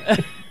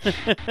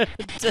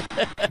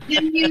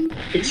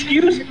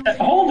 Excuse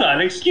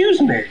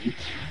me.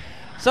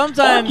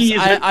 Sometimes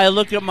I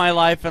look at my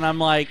life and I'm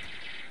like,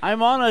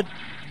 I'm on a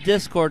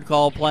Discord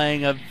call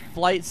playing a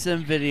flight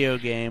sim video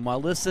game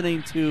while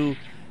listening to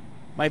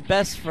my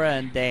best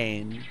friend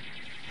Dane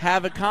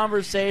have a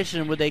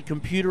conversation with a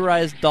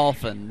computerized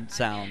dolphin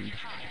sound.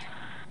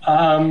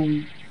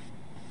 Hold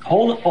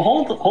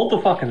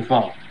the fucking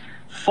phone.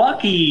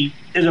 Fucky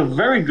is a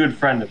very good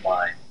friend of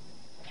mine.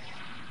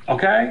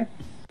 Okay?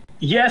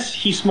 Yes,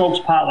 he smokes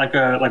pot like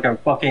a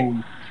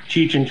fucking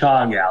Cheech and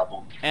Chong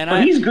album.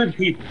 But he's good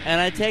people.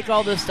 And I take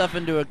all this stuff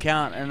into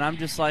account, and I'm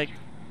just like,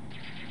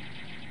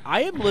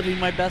 I am living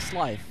my best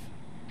life.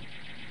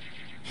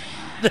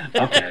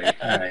 Okay,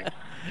 alright.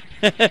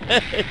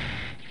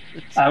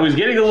 I was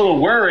getting a little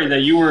worried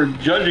that you were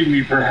judging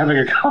me for having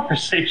a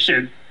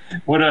conversation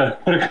with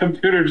a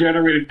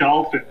computer-generated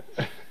dolphin.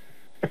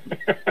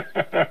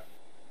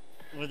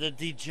 With a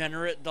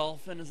degenerate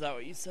dolphin, is that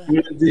what you said?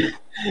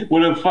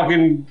 With a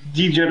fucking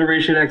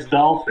Degeneration X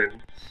dolphin.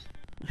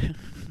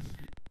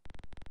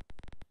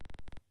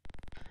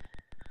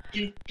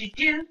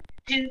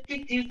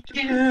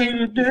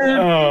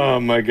 Oh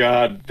my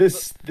god,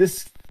 this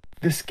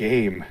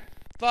game.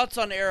 Thoughts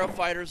on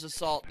AeroFighters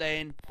Assault,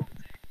 Dane?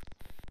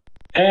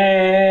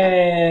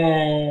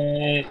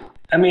 I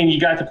mean, you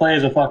got to play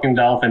as a fucking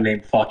dolphin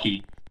named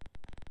Fucky.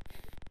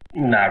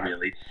 Not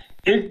really.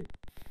 It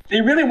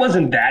really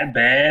wasn't that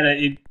bad.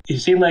 It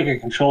seemed like it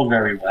controlled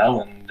very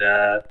well, and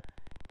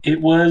it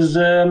was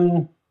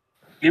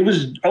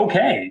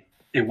okay.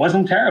 It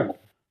wasn't terrible.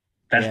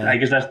 I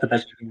guess that's the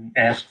best you can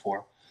ask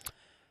for.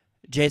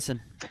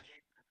 Jason.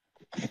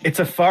 It's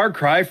a far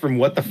cry from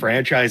what the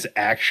franchise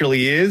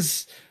actually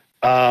is.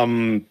 I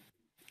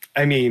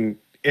mean,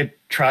 it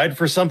tried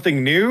for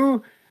something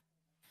new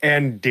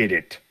and did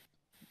it.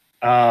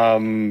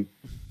 Did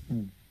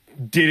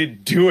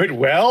it do it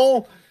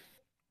well?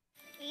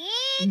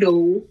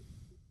 No.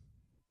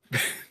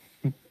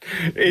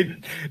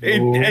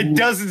 It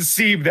doesn't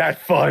seem that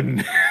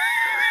fun.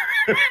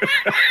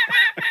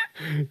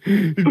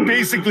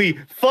 Basically,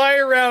 fly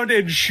around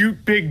and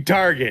shoot big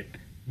target.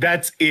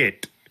 That's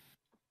it.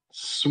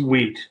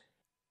 Sweet.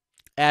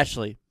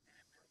 Ashley.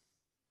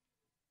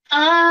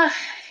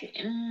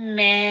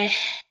 Meh.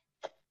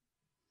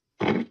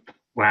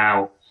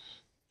 Wow.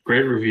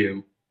 Great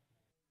review.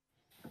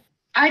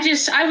 I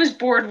was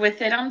bored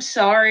with it. I'm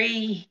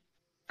sorry.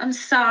 I'm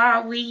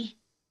sorry.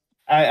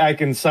 I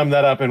can sum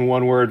that up in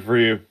one word for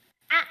you.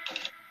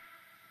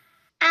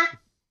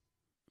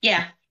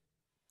 Yeah.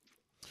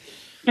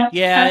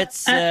 Yeah,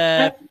 it's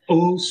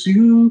oh,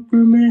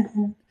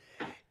 Superman.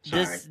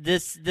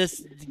 this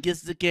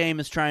the game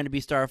is trying to be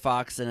Star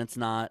Fox and it's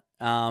not.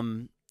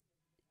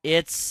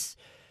 It's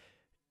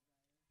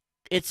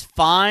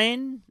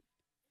fine.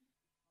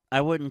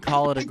 I wouldn't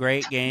call it a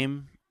great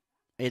game.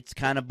 It's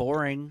kind of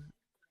boring,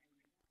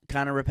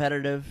 kind of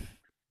repetitive.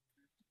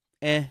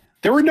 There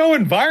were no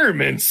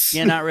environments.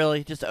 Yeah, not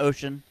really. Just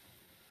ocean.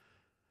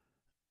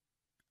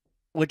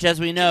 Which, as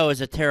we know, is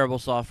a terrible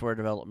software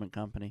development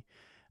company.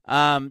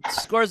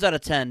 Scores out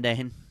of 10,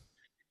 Dane.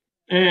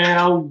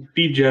 I'll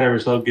be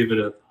generous. I'll give it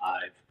a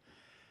 5.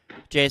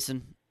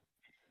 Jason.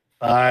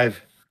 5.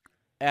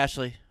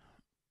 Ashley.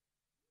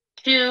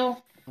 2.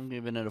 I'm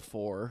giving it a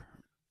 4.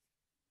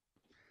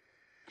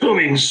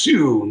 Coming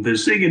soon, the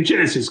Sega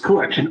Genesis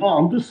collection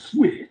on the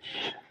Switch.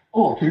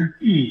 Altered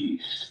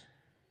East.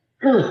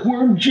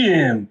 Earthworm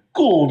Jim,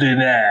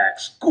 Golden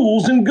Axe,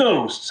 Ghouls and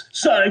Ghosts,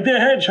 Sonic the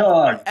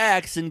Hedgehog,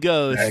 Axe and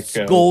Ghosts,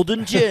 Echo.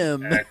 Golden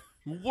Jim, Echo,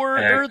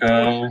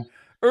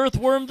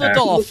 Earthworm the Echo.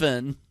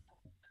 Dolphin,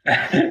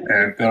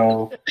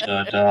 Echo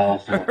the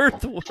Dolphin.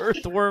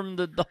 Earthworm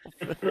the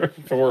Dolphin,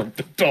 Earthworm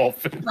the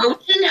dolphin.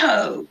 Broken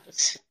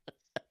hose.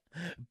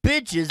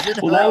 bitches and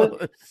Well,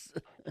 hoes.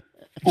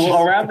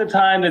 Well, around the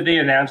time that they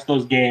announced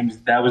those games,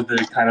 that was the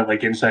kind of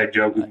like inside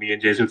joke with me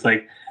and Jay. So it's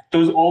like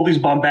all these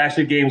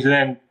bombastic games, and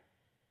then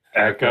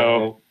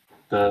Echo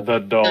the the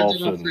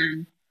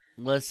dolphin.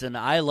 Listen,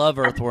 I love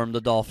Earthworm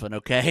the Dolphin.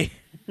 Okay,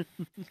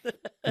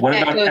 what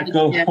about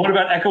Echo? What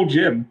about Echo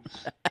Jim?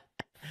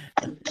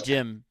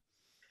 Jim.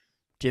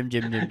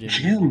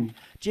 Jim.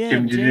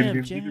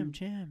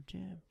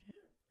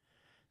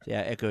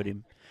 Yeah, echoed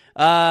him.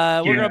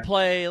 We're gonna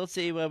play. Let's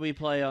see what we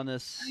play on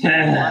this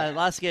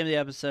last game of the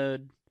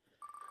episode.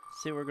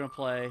 Let's see what we're gonna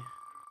play.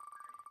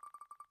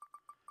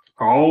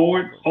 Oh!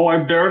 I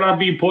dare not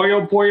be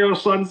Puyo Puyo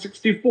Sun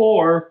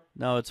 64.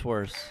 No, it's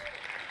worse.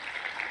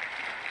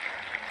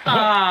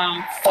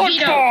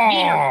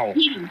 Football!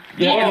 Veto.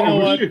 Yeah, you know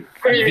what?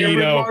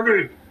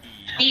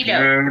 Veto.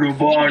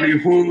 Everybody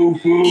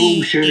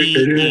foo shake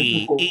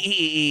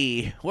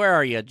it. Where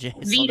are you,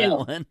 Jason?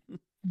 Veto.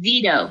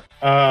 Veto.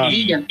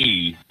 Veto.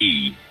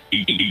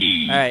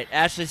 All right,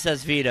 Ashley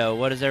says veto.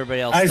 What does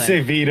everybody else I think? say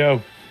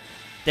veto.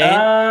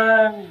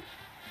 Dane?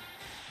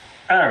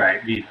 All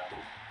right, veto.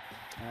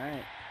 All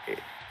right.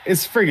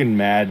 It's friggin'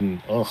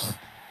 Madden. Ugh. All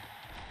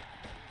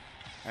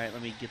right,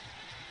 let me get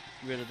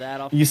rid of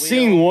that off You the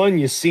seen wheel. one,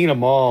 you seen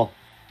them all.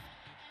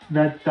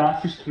 That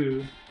is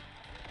true.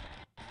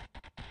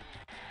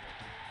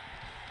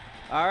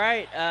 All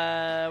right,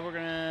 we're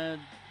going to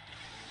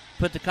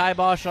put the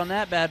kibosh on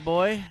that bad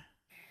boy.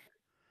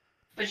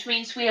 Which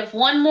means we have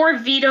one more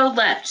veto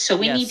left, so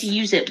we Yes. need to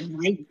use it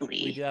We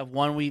wisely. do have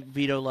one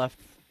veto left.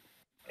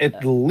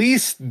 At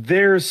least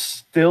there's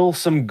still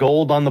some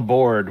gold on the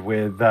board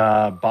with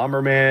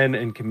Bomberman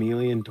and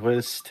Chameleon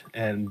Twist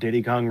and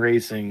Diddy Kong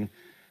Racing.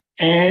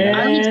 And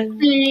I would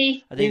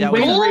say I think that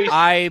was.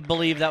 I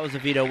believe that was a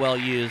veto well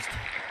used.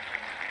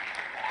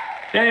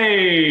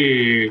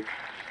 hey,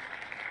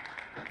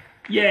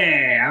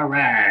 yeah, all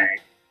right.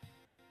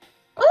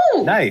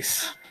 Oh!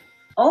 Nice.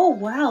 Oh,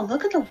 wow,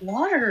 look at the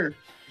water.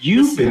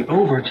 You've been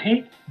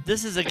overtaken.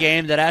 This is a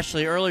game that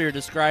Ashley earlier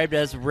described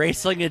as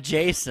racing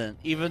adjacent,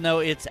 even though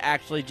it's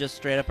actually just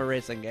straight up a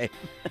racing game.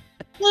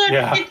 Look,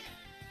 Yeah.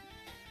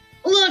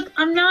 Look,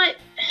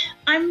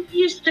 I'm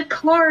used to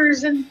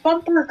cars and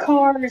bumper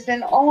cars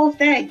and all of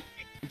that.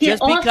 Get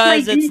Just off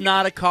because my it's dick.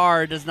 not a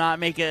car does not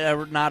make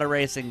it not a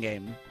racing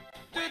game.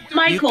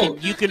 Michael,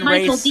 you can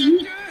Michael, race. do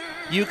you,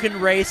 You can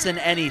race in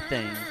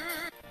anything.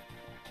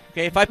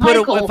 Okay, if I put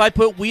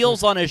Michael.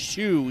 wheels on a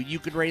shoe, you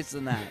could race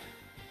in that.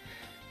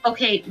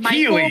 okay,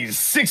 Michael, Keeley's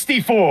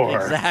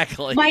 64.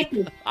 Exactly.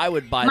 Michael, I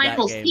would buy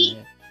Michael, that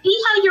game. see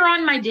how you're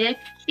on my dick?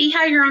 See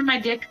how you're on my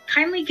dick?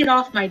 Kindly get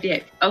off my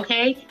dick,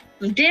 okay?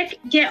 Dick,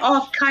 get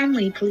off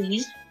kindly,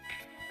 please.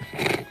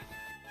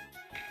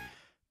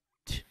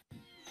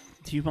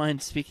 Do you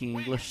mind speaking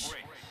English?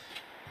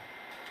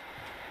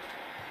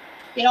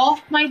 Get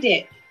off my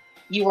dick.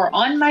 You are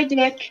on my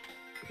dick.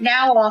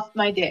 Now off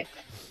my dick.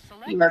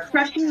 You are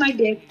crushing my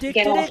dick.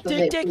 Get off of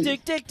it, please.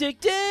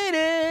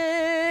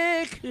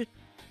 dick.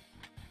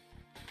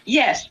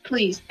 Yes,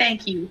 please.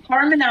 Thank you.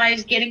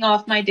 Harmonize getting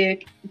off my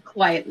dick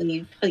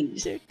quietly,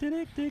 please. Dick.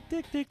 All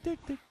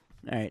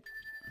right.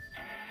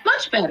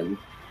 Much better.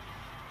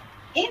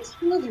 And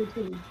smoother,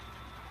 too.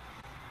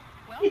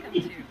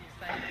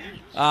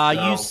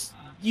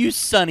 You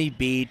sunny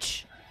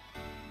beach.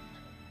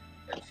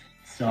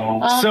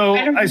 So So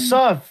I don't I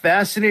saw a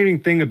fascinating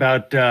thing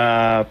about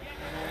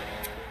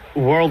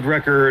world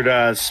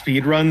record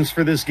speed runs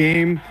for this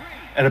game,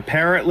 and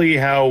apparently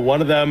how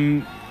one of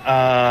them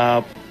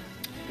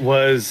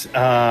was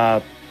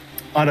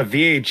on a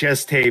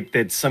VHS tape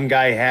that some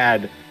guy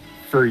had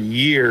for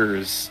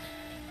years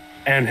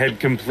and had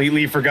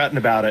completely forgotten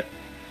about it.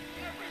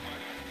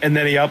 And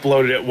then he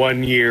uploaded it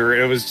one year,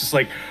 and it was just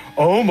like,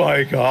 oh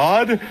my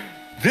god,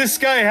 this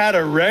guy had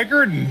a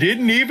record and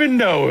didn't even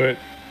know it.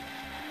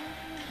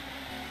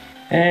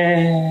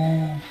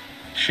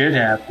 Shit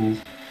happens.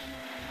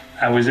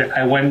 I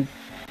went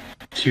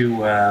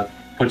to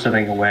put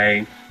something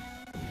away,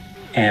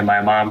 and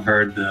my mom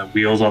heard the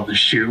wheels on the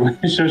shoe.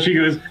 So she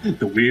goes,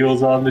 "The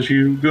wheels on the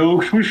shoe go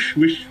swoosh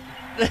swoosh."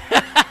 Your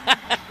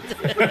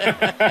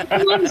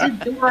mom's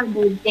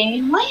adorable,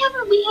 Dane. Why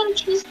haven't we had a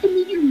chance to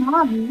meet your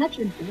mom and not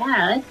your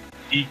dad?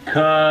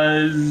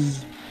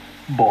 Because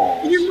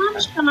balls. Your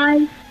mom's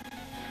shy.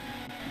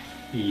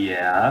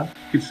 Yeah, you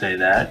could say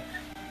that.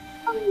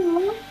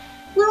 Oh,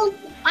 well,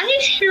 I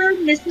assure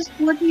Mrs.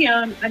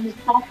 Forgione I'm as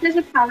soft as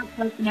a powder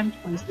puff and I'm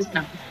twice as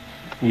nice.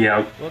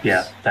 Yeah, Whoops.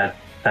 yeah.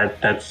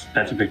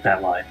 That's a big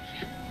fat lie.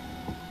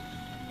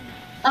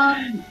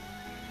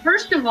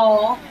 First of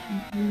all,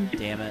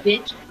 Damn it.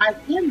 bitch, I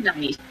am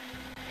nice.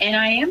 And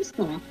I am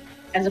soft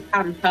as a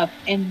powder puff.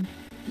 And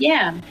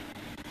yeah,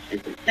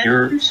 that's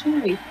You're- true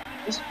story.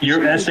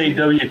 You're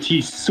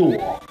S-A-W-T,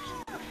 SWAT.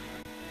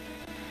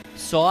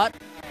 SWAT?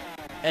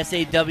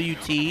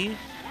 S-A-W-T?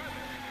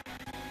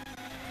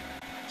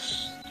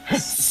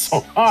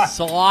 SWAT.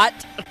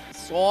 SWAT?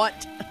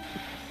 SWAT?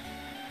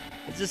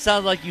 It just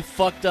sounds like you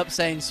fucked up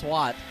saying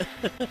SWAT.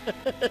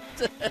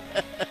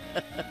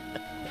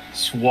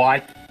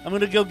 SWAT. I'm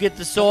gonna go get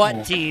the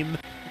SWAT team.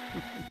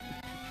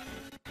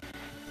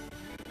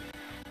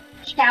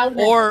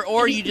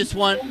 Or you just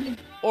want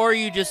or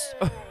you just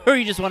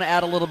want to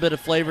add a little bit of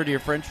flavor to your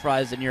French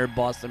fries and you're in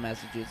Boston,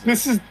 Massachusetts.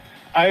 This is.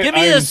 Give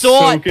me I the am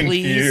SWAT, so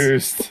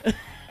confused.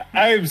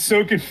 I am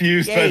so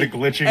confused by the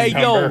glitching hey,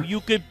 number. yo, you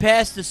could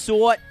pass the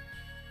SWAT.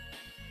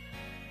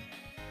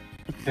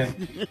 Okay.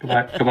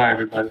 Goodbye,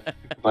 everybody.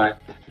 Goodbye.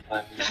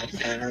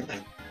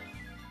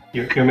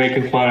 You're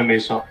making fun of me,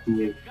 so I'm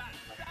leaving.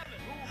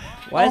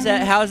 Why is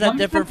that? How is that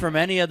different from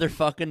any other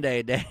fucking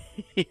day?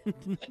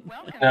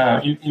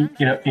 No, you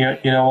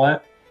know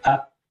what?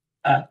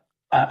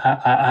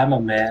 I'm a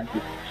man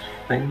who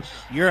things.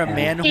 You're a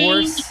man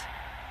horse.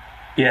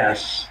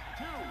 Yes.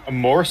 A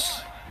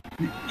Morse?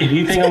 If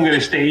you think I'm going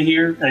to stay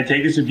here and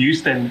take this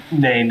abuse, then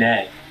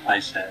nay, I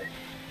say.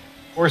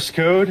 Morse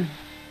code?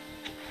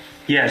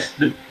 Yes,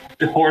 the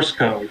horse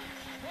code.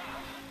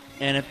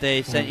 And if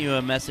they sent you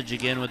a message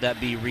again, would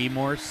that be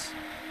remorse?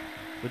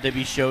 Would they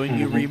be showing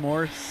you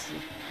remorse?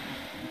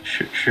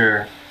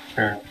 Sure.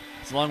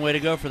 It's a long way to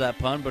go for that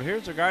pun, but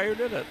here's a guy who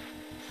did it.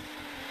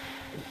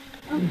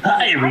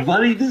 Hi,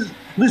 everybody.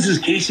 This is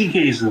Casey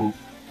Kasem.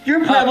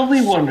 You're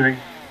probably wondering.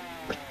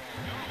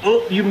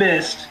 Oh, you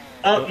missed.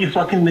 Oh, you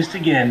fucking missed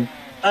again.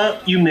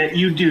 Oh, you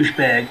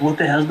douchebag. What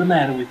the hell's the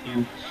matter with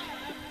you?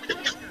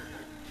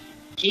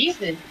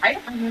 Jesus, I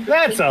don't remember.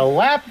 That's a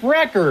lap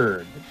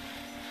record.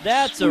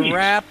 That's Sweet. a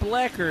rap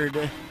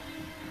record.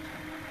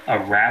 A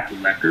rap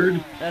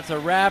record? That's a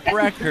rap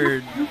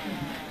record.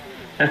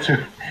 That's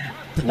a...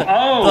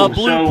 Oh, the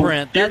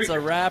blueprint. So That's a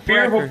rap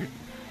Fear of a- record.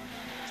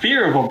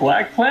 Fear of a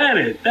Black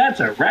Planet. That's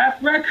a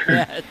rap record.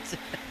 That's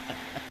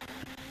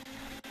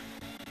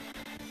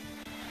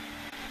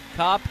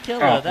Cop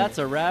Killer. Oh. That's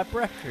a rap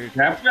record.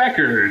 Rap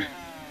record.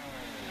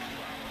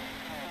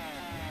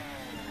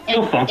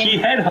 The Funky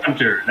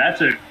Headhunter.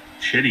 That's a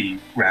shitty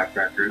rap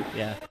record.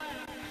 Yeah.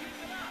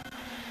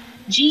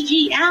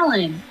 G.G.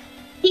 Allen.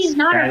 He's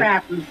not That- a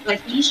rapper, but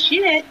he's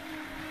shit.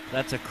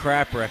 That's a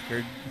crap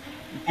record.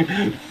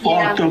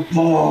 Fuck the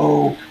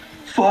bow.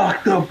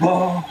 Fuck the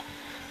bow.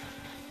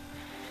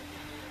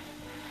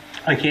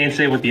 I can't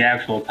say what the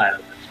actual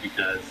title is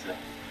because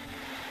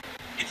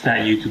it's not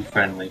YouTube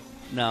friendly.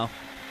 No.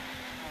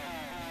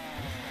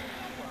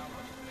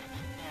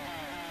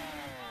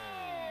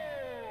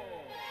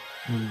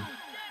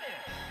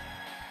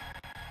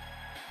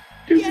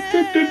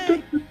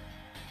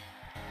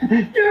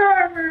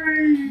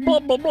 Blah,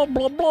 blah, blah,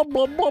 blah, blah,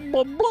 blah, blah,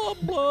 blah,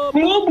 blah,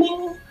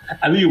 blah.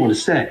 I knew you want to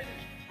say,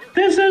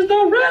 this is the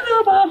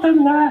rhythm of the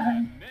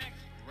night.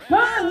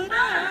 My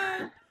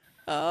night.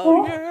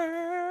 Oh,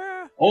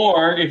 yeah.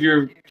 Or if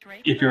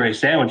you're a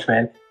sandwich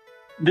fan,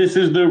 this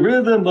is the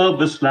rhythm of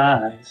the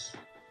slice.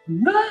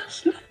 The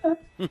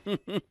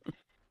slice.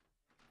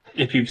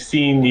 If you've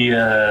seen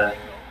the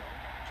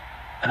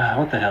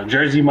what the hell,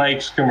 Jersey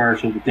Mike's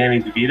commercial with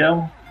Danny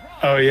DeVito.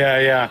 Oh,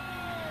 yeah.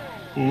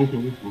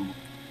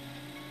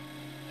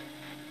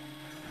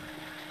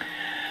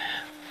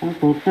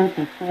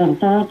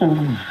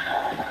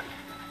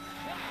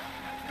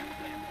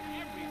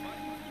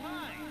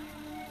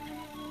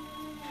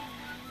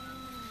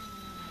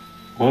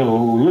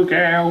 Whoa, look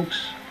out.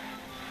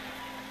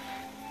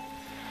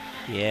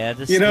 Yeah,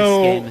 this You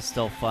know- game is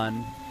still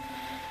fun.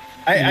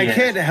 I Yeah.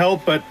 can't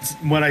help but,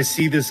 when I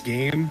see this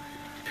game,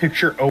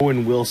 picture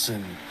Owen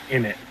Wilson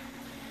in it.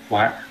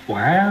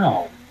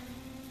 Wow.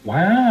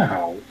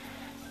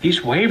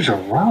 These waves are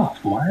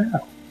rough.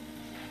 Wow.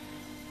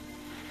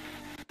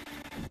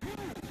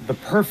 The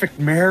perfect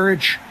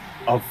marriage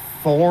of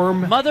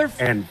form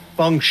and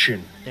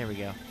function. There we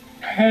go.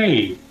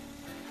 Hey,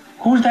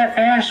 who's that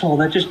asshole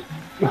that just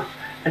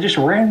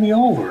ran me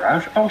over?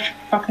 I should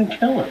fucking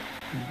kill him.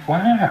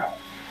 Wow.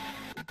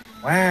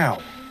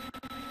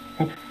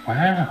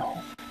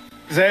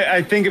 'Cause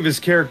I think of his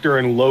character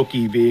in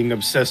Loki being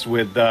obsessed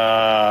with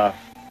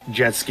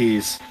jet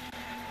skis.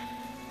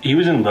 He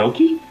was in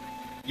Loki?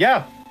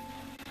 Yeah.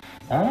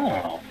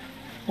 Oh,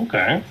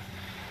 okay.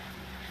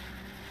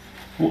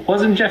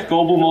 Wasn't Jeff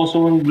Goldblum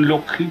also in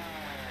Loki?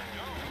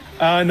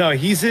 No,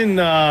 he's in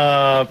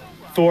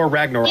Thor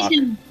Ragnarok.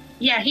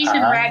 He's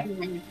in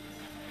Ragnarok.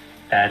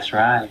 That's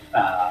right.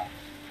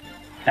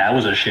 That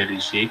was a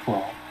shitty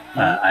sequel.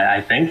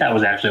 I think that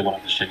was actually one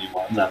of the shitty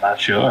ones. I'm not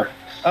sure.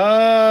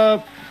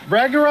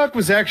 Ragnarok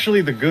was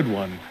actually the good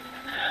one.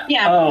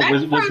 Yeah. Oh,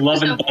 was Ragnarok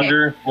Love and okay.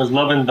 Thunder? Was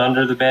Love and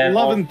Thunder the bad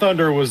Love one? and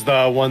Thunder was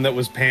the one that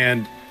was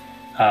panned.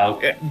 Oh,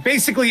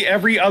 Basically,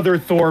 every other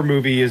Thor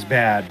movie is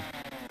bad.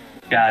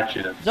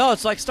 gotcha. No,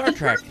 it's like Star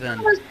Trek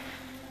then.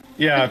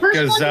 Yeah, The first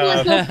because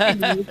one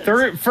was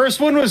okay. first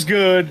one was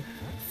good.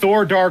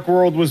 Thor Dark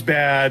World was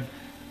bad.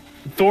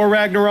 Thor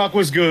Ragnarok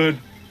was good.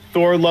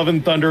 Thor Love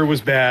and Thunder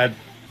was bad.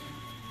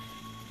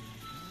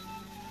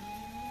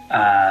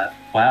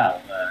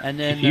 Wow. And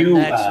then if the you,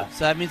 next,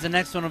 so that means the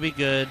next one will be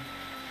good.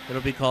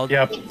 It'll be called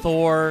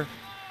Thor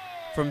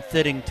from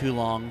Sitting Too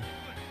Long.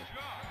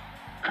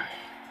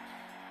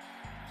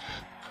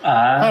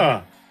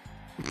 Huh.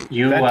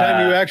 That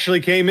time you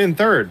actually came in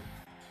third.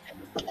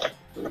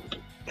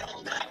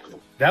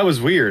 That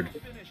was weird.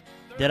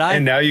 Did I?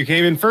 And now you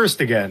came in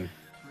first again.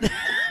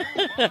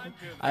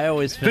 I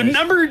always finish.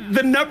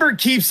 The number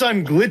keeps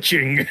on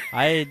glitching.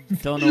 I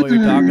don't know what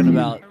you're talking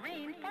about.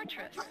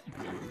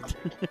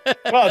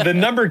 Well, the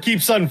number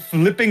keeps on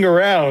flipping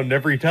around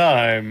every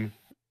time.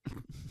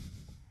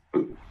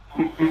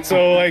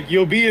 So, like,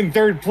 you'll be in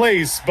third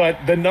place, but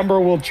the number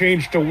will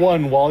change to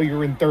 1 while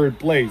you're in third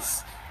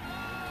place.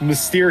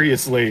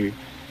 Mysteriously.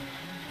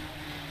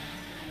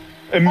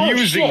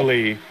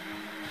 Amusingly.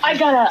 I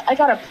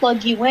gotta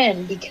plug you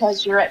in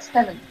because you're at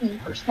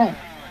 17%.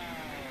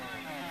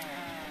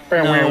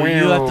 No,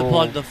 you have to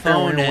plug the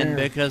phone in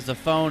because the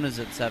phone is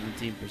at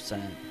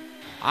 17%.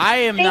 I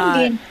am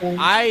not.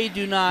 I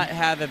do not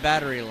have a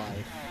battery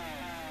life.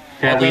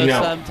 Yeah,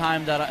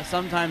 although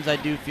sometimes I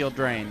do feel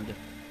drained.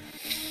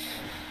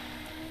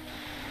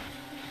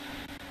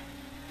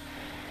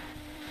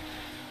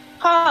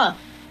 Huh.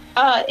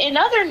 In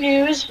other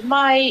news,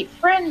 my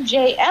friend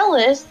Jay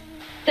Ellis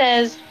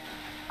says,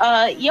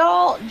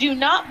 y'all do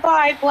not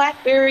buy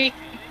Blackberry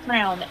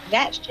Crown.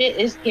 That shit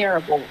is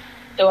terrible.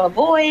 So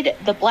avoid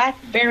the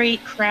Blackberry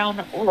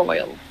Crown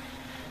Royal.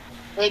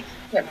 It's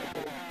terrible.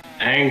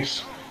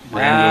 Thanks.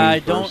 I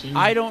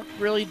don't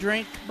really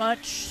drink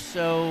much,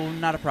 so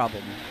not a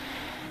problem.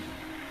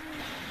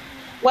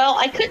 Well,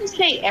 I couldn't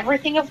say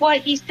everything of what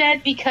he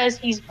said because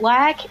he's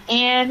black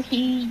and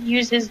he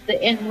uses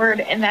the N-word,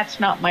 and that's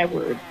not my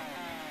word.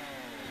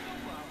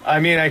 I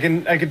mean, I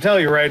can tell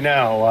you right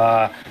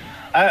now,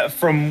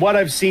 from what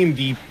I've seen,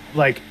 the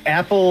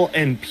apple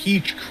and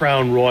peach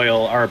Crown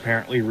Royal are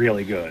apparently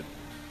really good.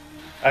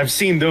 I've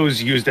seen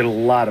those used in a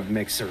lot of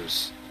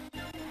mixers.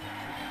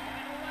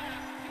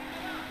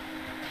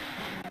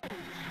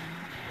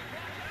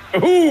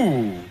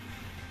 Ooh!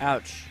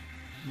 Ouch.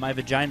 My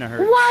vagina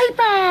hurts. Wipe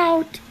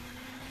out!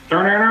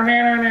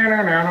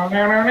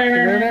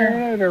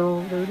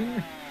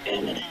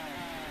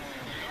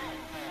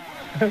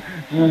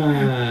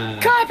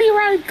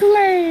 Copyright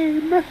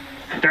claim! Yeah.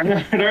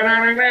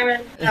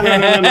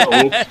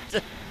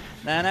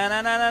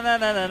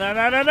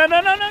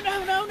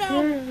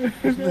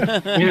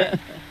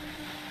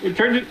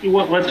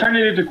 Let's turn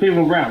it into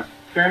Cleveland Brown.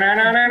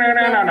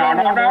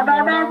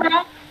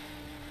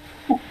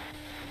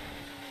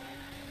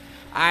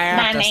 I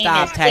have to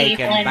stop taking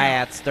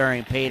baths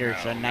during Peter's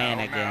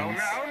shenanigans.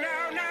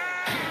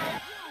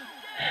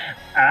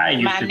 I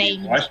used to be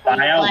washed by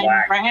a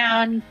black.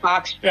 Brown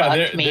Fox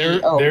fucked me.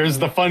 There's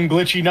the fun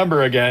glitchy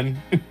number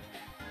again.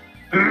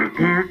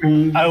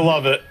 I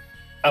love it.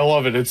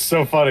 It's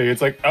so funny.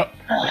 It's like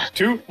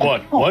 2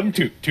 1 1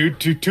 2 2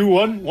 2 2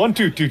 1 1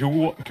 2 2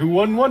 2 2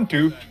 1 1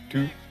 2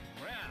 2.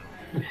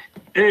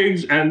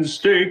 Eggs and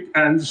steak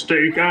and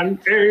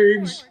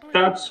eggs.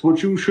 That's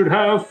what you should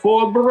have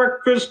for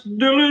breakfast.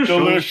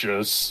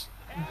 Delicious.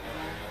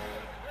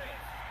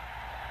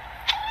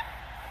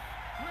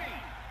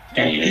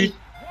 Get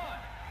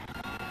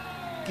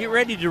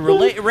ready to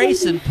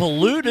race in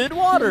polluted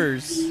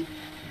waters.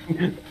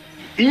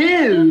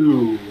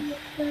 Ew.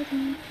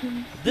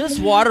 This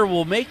water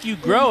will make you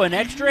grow an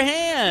extra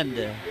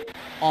hand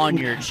on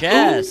your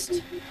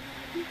chest.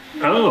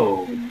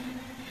 Oh.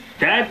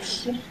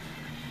 That's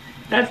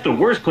the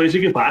worst place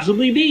it could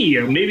possibly be.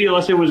 Maybe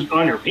unless it was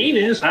on your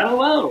penis. I don't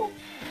know.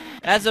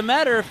 As a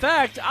matter of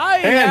fact,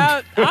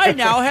 I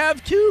now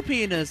have 2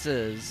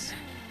 penises.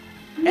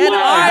 And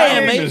My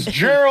name is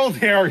Gerald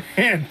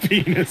Hand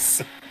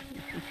Penis.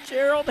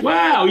 Gerald.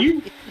 Wow,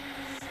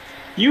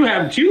 you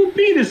have 2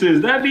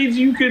 penises. That means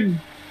you could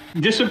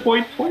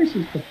disappoint twice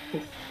as much.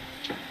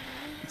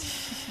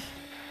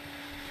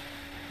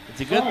 It's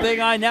a good thing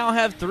I now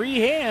have 3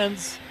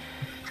 hands.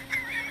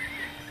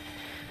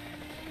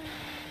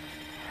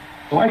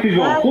 Well, I could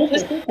go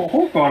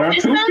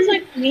It sounds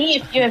like to me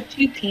if you have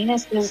 2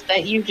 penises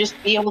that you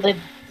just be able to,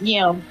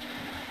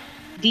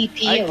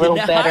 DP a little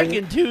better.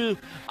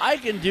 I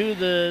can do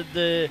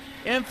the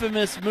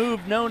infamous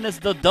move known as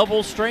the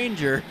double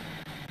stranger.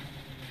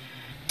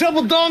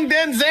 Double dong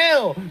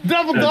Denzel!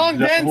 Double dong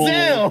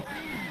Denzel!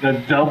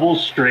 The double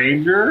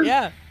stranger?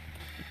 Yeah.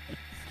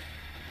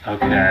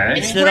 Okay.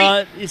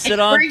 You sit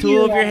on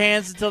 2 of your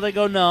hands until they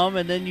go numb,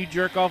 and then you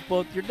jerk off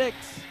both your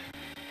dicks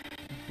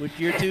with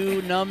your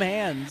 2 numb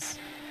hands.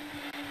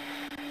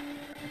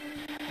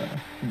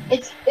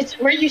 It's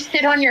where you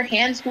sit on your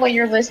hands while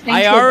you're listening.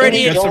 I to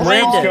already got some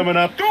explained rants it. coming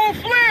up. Don't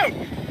flip!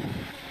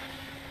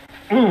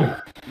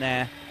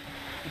 Nah.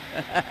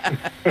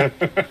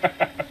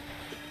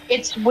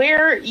 It's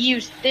where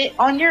you sit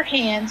on your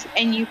hands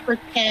and you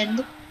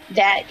pretend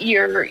that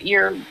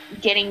you're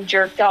getting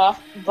jerked off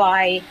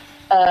by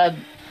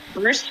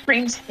Bruce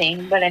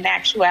Springsteen, but in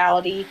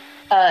actuality,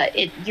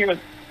 I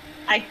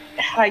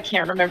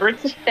can't remember.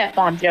 It's a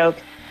step-on joke.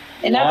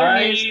 In other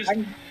news,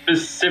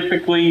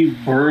 specifically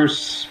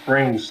Bruce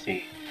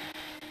Springsteen?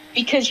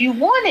 because you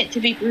want it to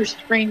be Bruce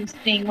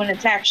Springsteen when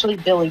it's actually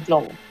Billy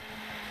Joel.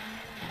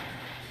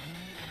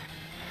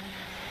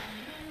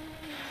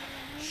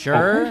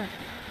 Sure. Okay.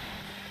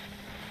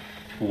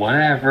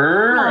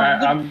 Whatever.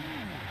 I'm.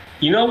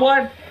 You know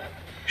what?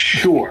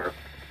 Sure.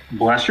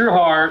 Bless your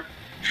heart.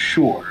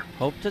 Sure.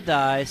 Hope to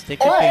die.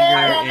 Stick your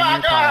finger in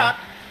your pie.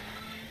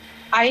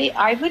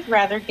 I would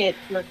rather get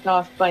jerked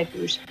off by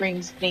Bruce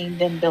Springsteen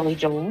than Billy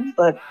Joel,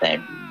 but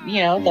then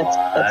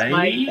that's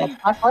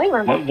my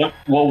flavor.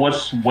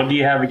 What do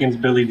you have against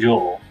Billy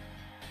Joel?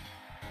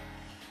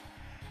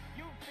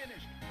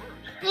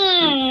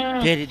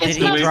 Did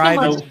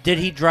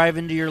he drive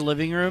into your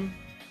living room?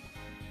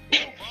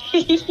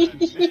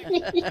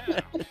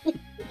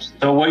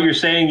 So what you're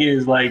saying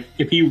is, like,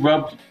 if he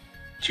rubbed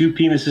two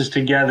penises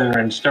together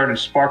and started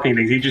sparking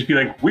things, he'd just be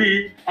like,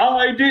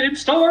 I did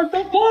start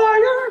the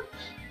fire!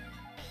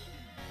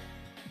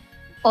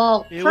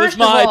 Well, it was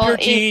my pure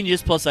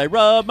genius, plus I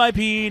rubbed my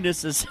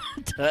penises.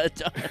 I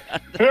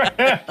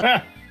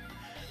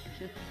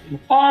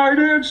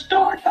didn't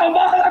start the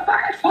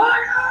motherfucking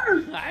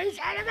fire! I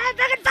started the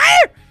motherfucking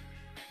fire!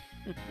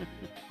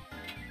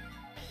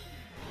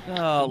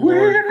 Oh, Lord.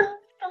 We're gonna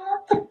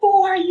start the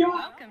fire!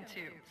 Welcome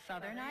to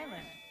Southern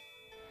Island.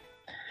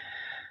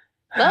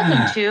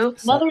 Welcome to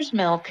Mother's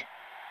Milk.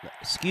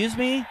 Excuse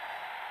me?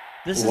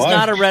 This is What?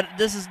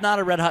 This is not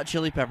a Red Hot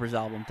Chili Peppers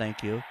album,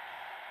 thank you.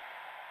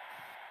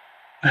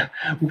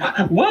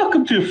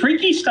 Welcome to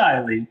Freaky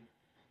Styling.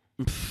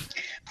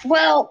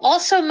 Well,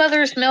 also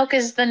Mother's Milk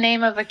is the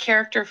name of a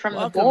character from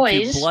Welcome The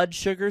Boys. to Blood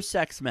Sugar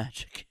Sex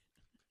Magic.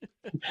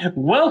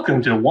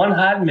 Welcome to One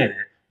Hot Minute.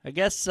 I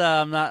guess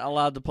I'm not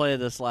allowed to play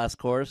this last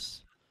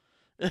course.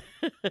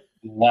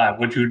 Why?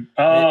 Would you? It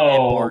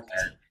Oh, worked.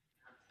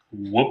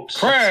 Whoops.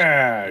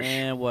 Crash.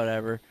 And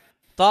whatever.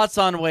 Thoughts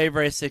on Wave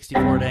Race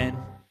 64, Dane?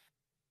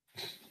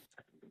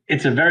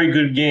 It's a very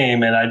good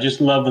game, and I just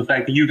love the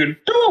fact that you can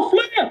do a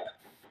flip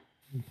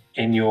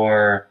in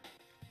your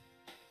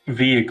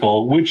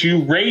vehicle, which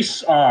you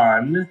race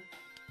on.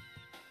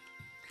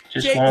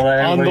 Just want to let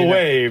On the everybody know.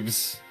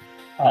 waves.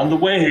 On the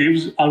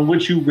waves on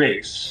which you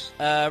race.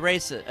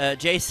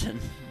 Jason.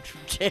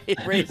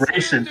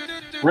 Racing.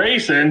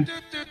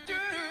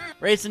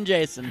 Racing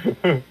Jason.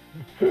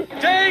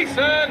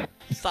 Jason!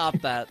 Stop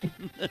that.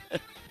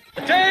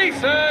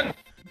 Jason!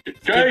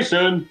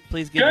 Jason!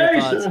 Please give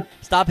your thoughts.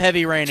 Stop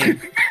heavy raining.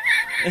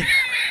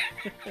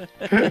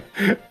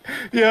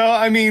 Yeah,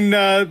 I mean,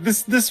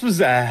 this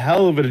was a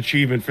hell of an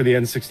achievement for the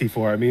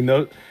N64. I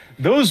mean,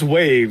 those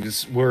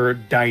waves were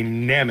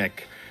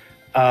dynamic,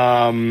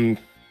 and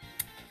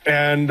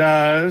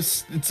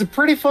it's a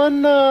pretty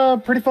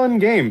fun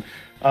game.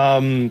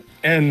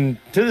 And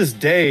to this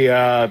day,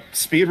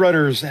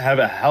 speedrunners have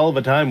a hell of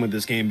a time with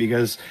this game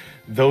because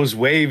those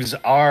waves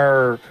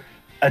are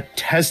a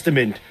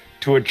testament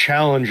to a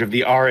challenge of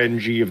the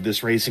RNG of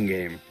this racing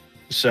game.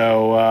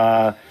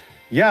 So,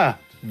 yeah,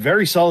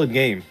 very solid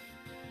game.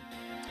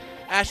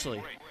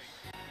 Ashley.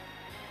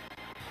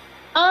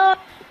 I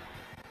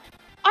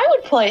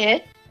would play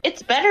it.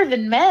 It's better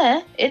than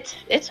meh.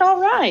 It's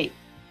all right.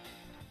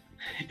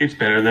 It's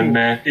better than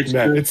meh. It's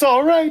good. It's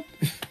all right.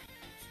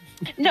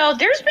 No,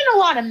 there's been a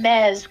lot of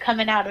mehs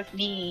coming out of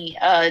me.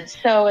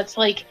 So it's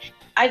like,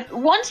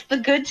 once the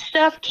good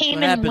stuff came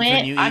What and happens went,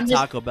 when you I'm eat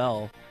just Taco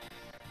Bell?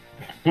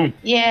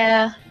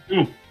 yeah,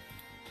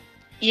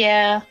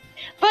 yeah.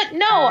 But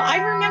no, I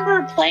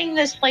remember playing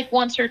this like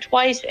once or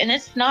twice, and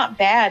it's not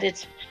bad.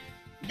 It's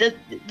the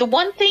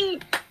one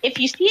thing. If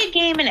you see a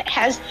game and it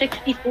has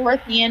 64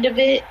 at the end of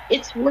it,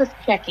 it's worth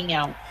checking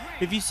out.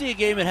 If you see a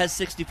game that has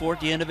 64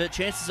 at the end of it,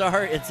 chances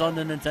are it's on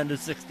the Nintendo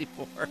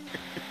 64.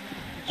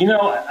 You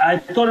know, I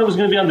thought it was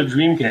going to be on the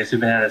Dreamcast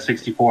if it had a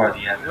 64 at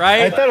the end.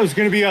 Right? I thought it was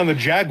going to be on the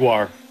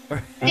Jaguar.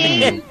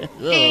 Dane, Ugh.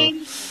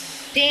 Dane,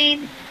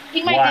 see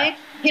my What? dick?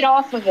 Get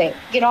off of it.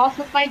 Get off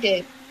of my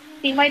dick.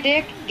 See my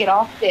dick? Get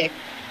off dick.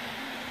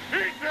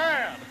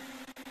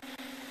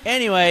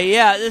 Anyway,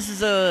 yeah, this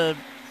is a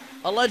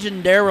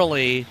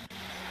legendarily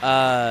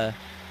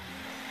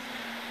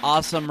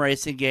awesome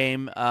racing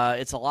game.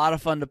 It's a lot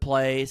of fun to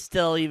play.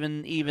 Still,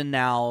 even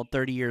now,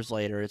 30 years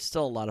later, it's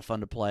still a lot of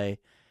fun to play.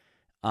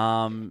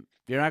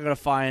 You're not going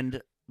to find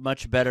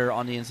much better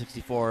on the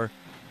N64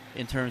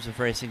 in terms of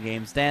racing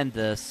games than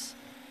this.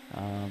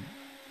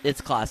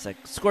 It's classic.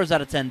 Scores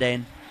out of 10,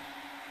 Dane.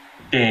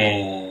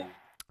 Dang.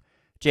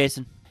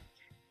 Jason.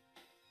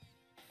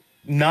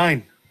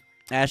 9.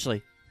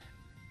 Ashley.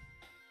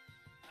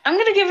 I'm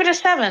gonna give it a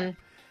 7.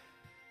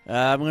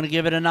 I'm going to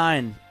give it a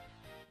 9.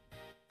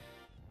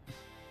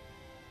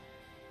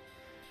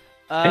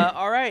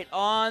 All right,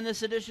 on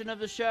this edition of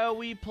the show,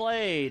 we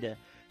played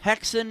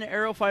Hexen,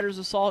 AeroFighters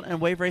Assault,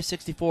 and Wave Race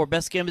 64.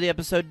 Best game of the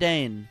episode,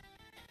 Dane.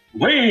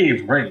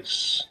 Wave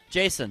Race.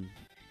 Jason.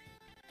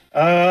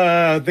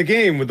 The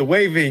game with the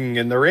waving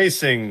and the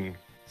racing.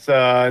 So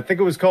I think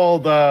it was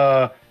called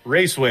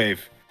Race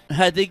Wave.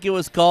 I think it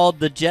was called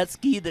the jet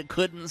ski that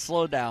couldn't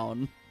slow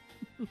down.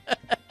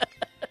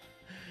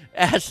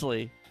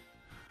 Ashley.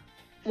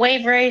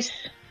 Wave race.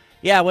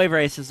 Yeah, Wave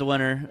Race is the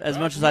winner. As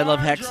much as I love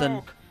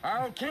Hexen,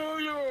 I'll kill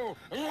you!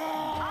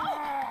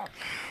 Yeah!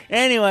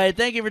 Anyway,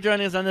 thank you for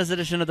joining us on this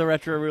edition of the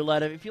Retro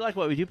Roulette. If you like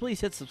what we do,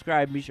 please hit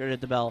subscribe and be sure to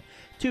hit the bell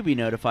to be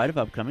notified of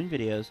upcoming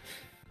videos.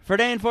 For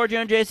Dane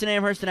Forgione, Jason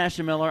Amherst, and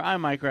Ashton Miller,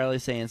 I'm Mike Riley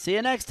saying see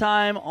you next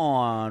time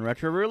on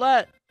Retro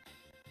Roulette.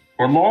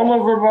 Come on,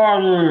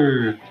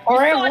 everybody!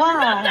 Or it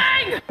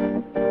was.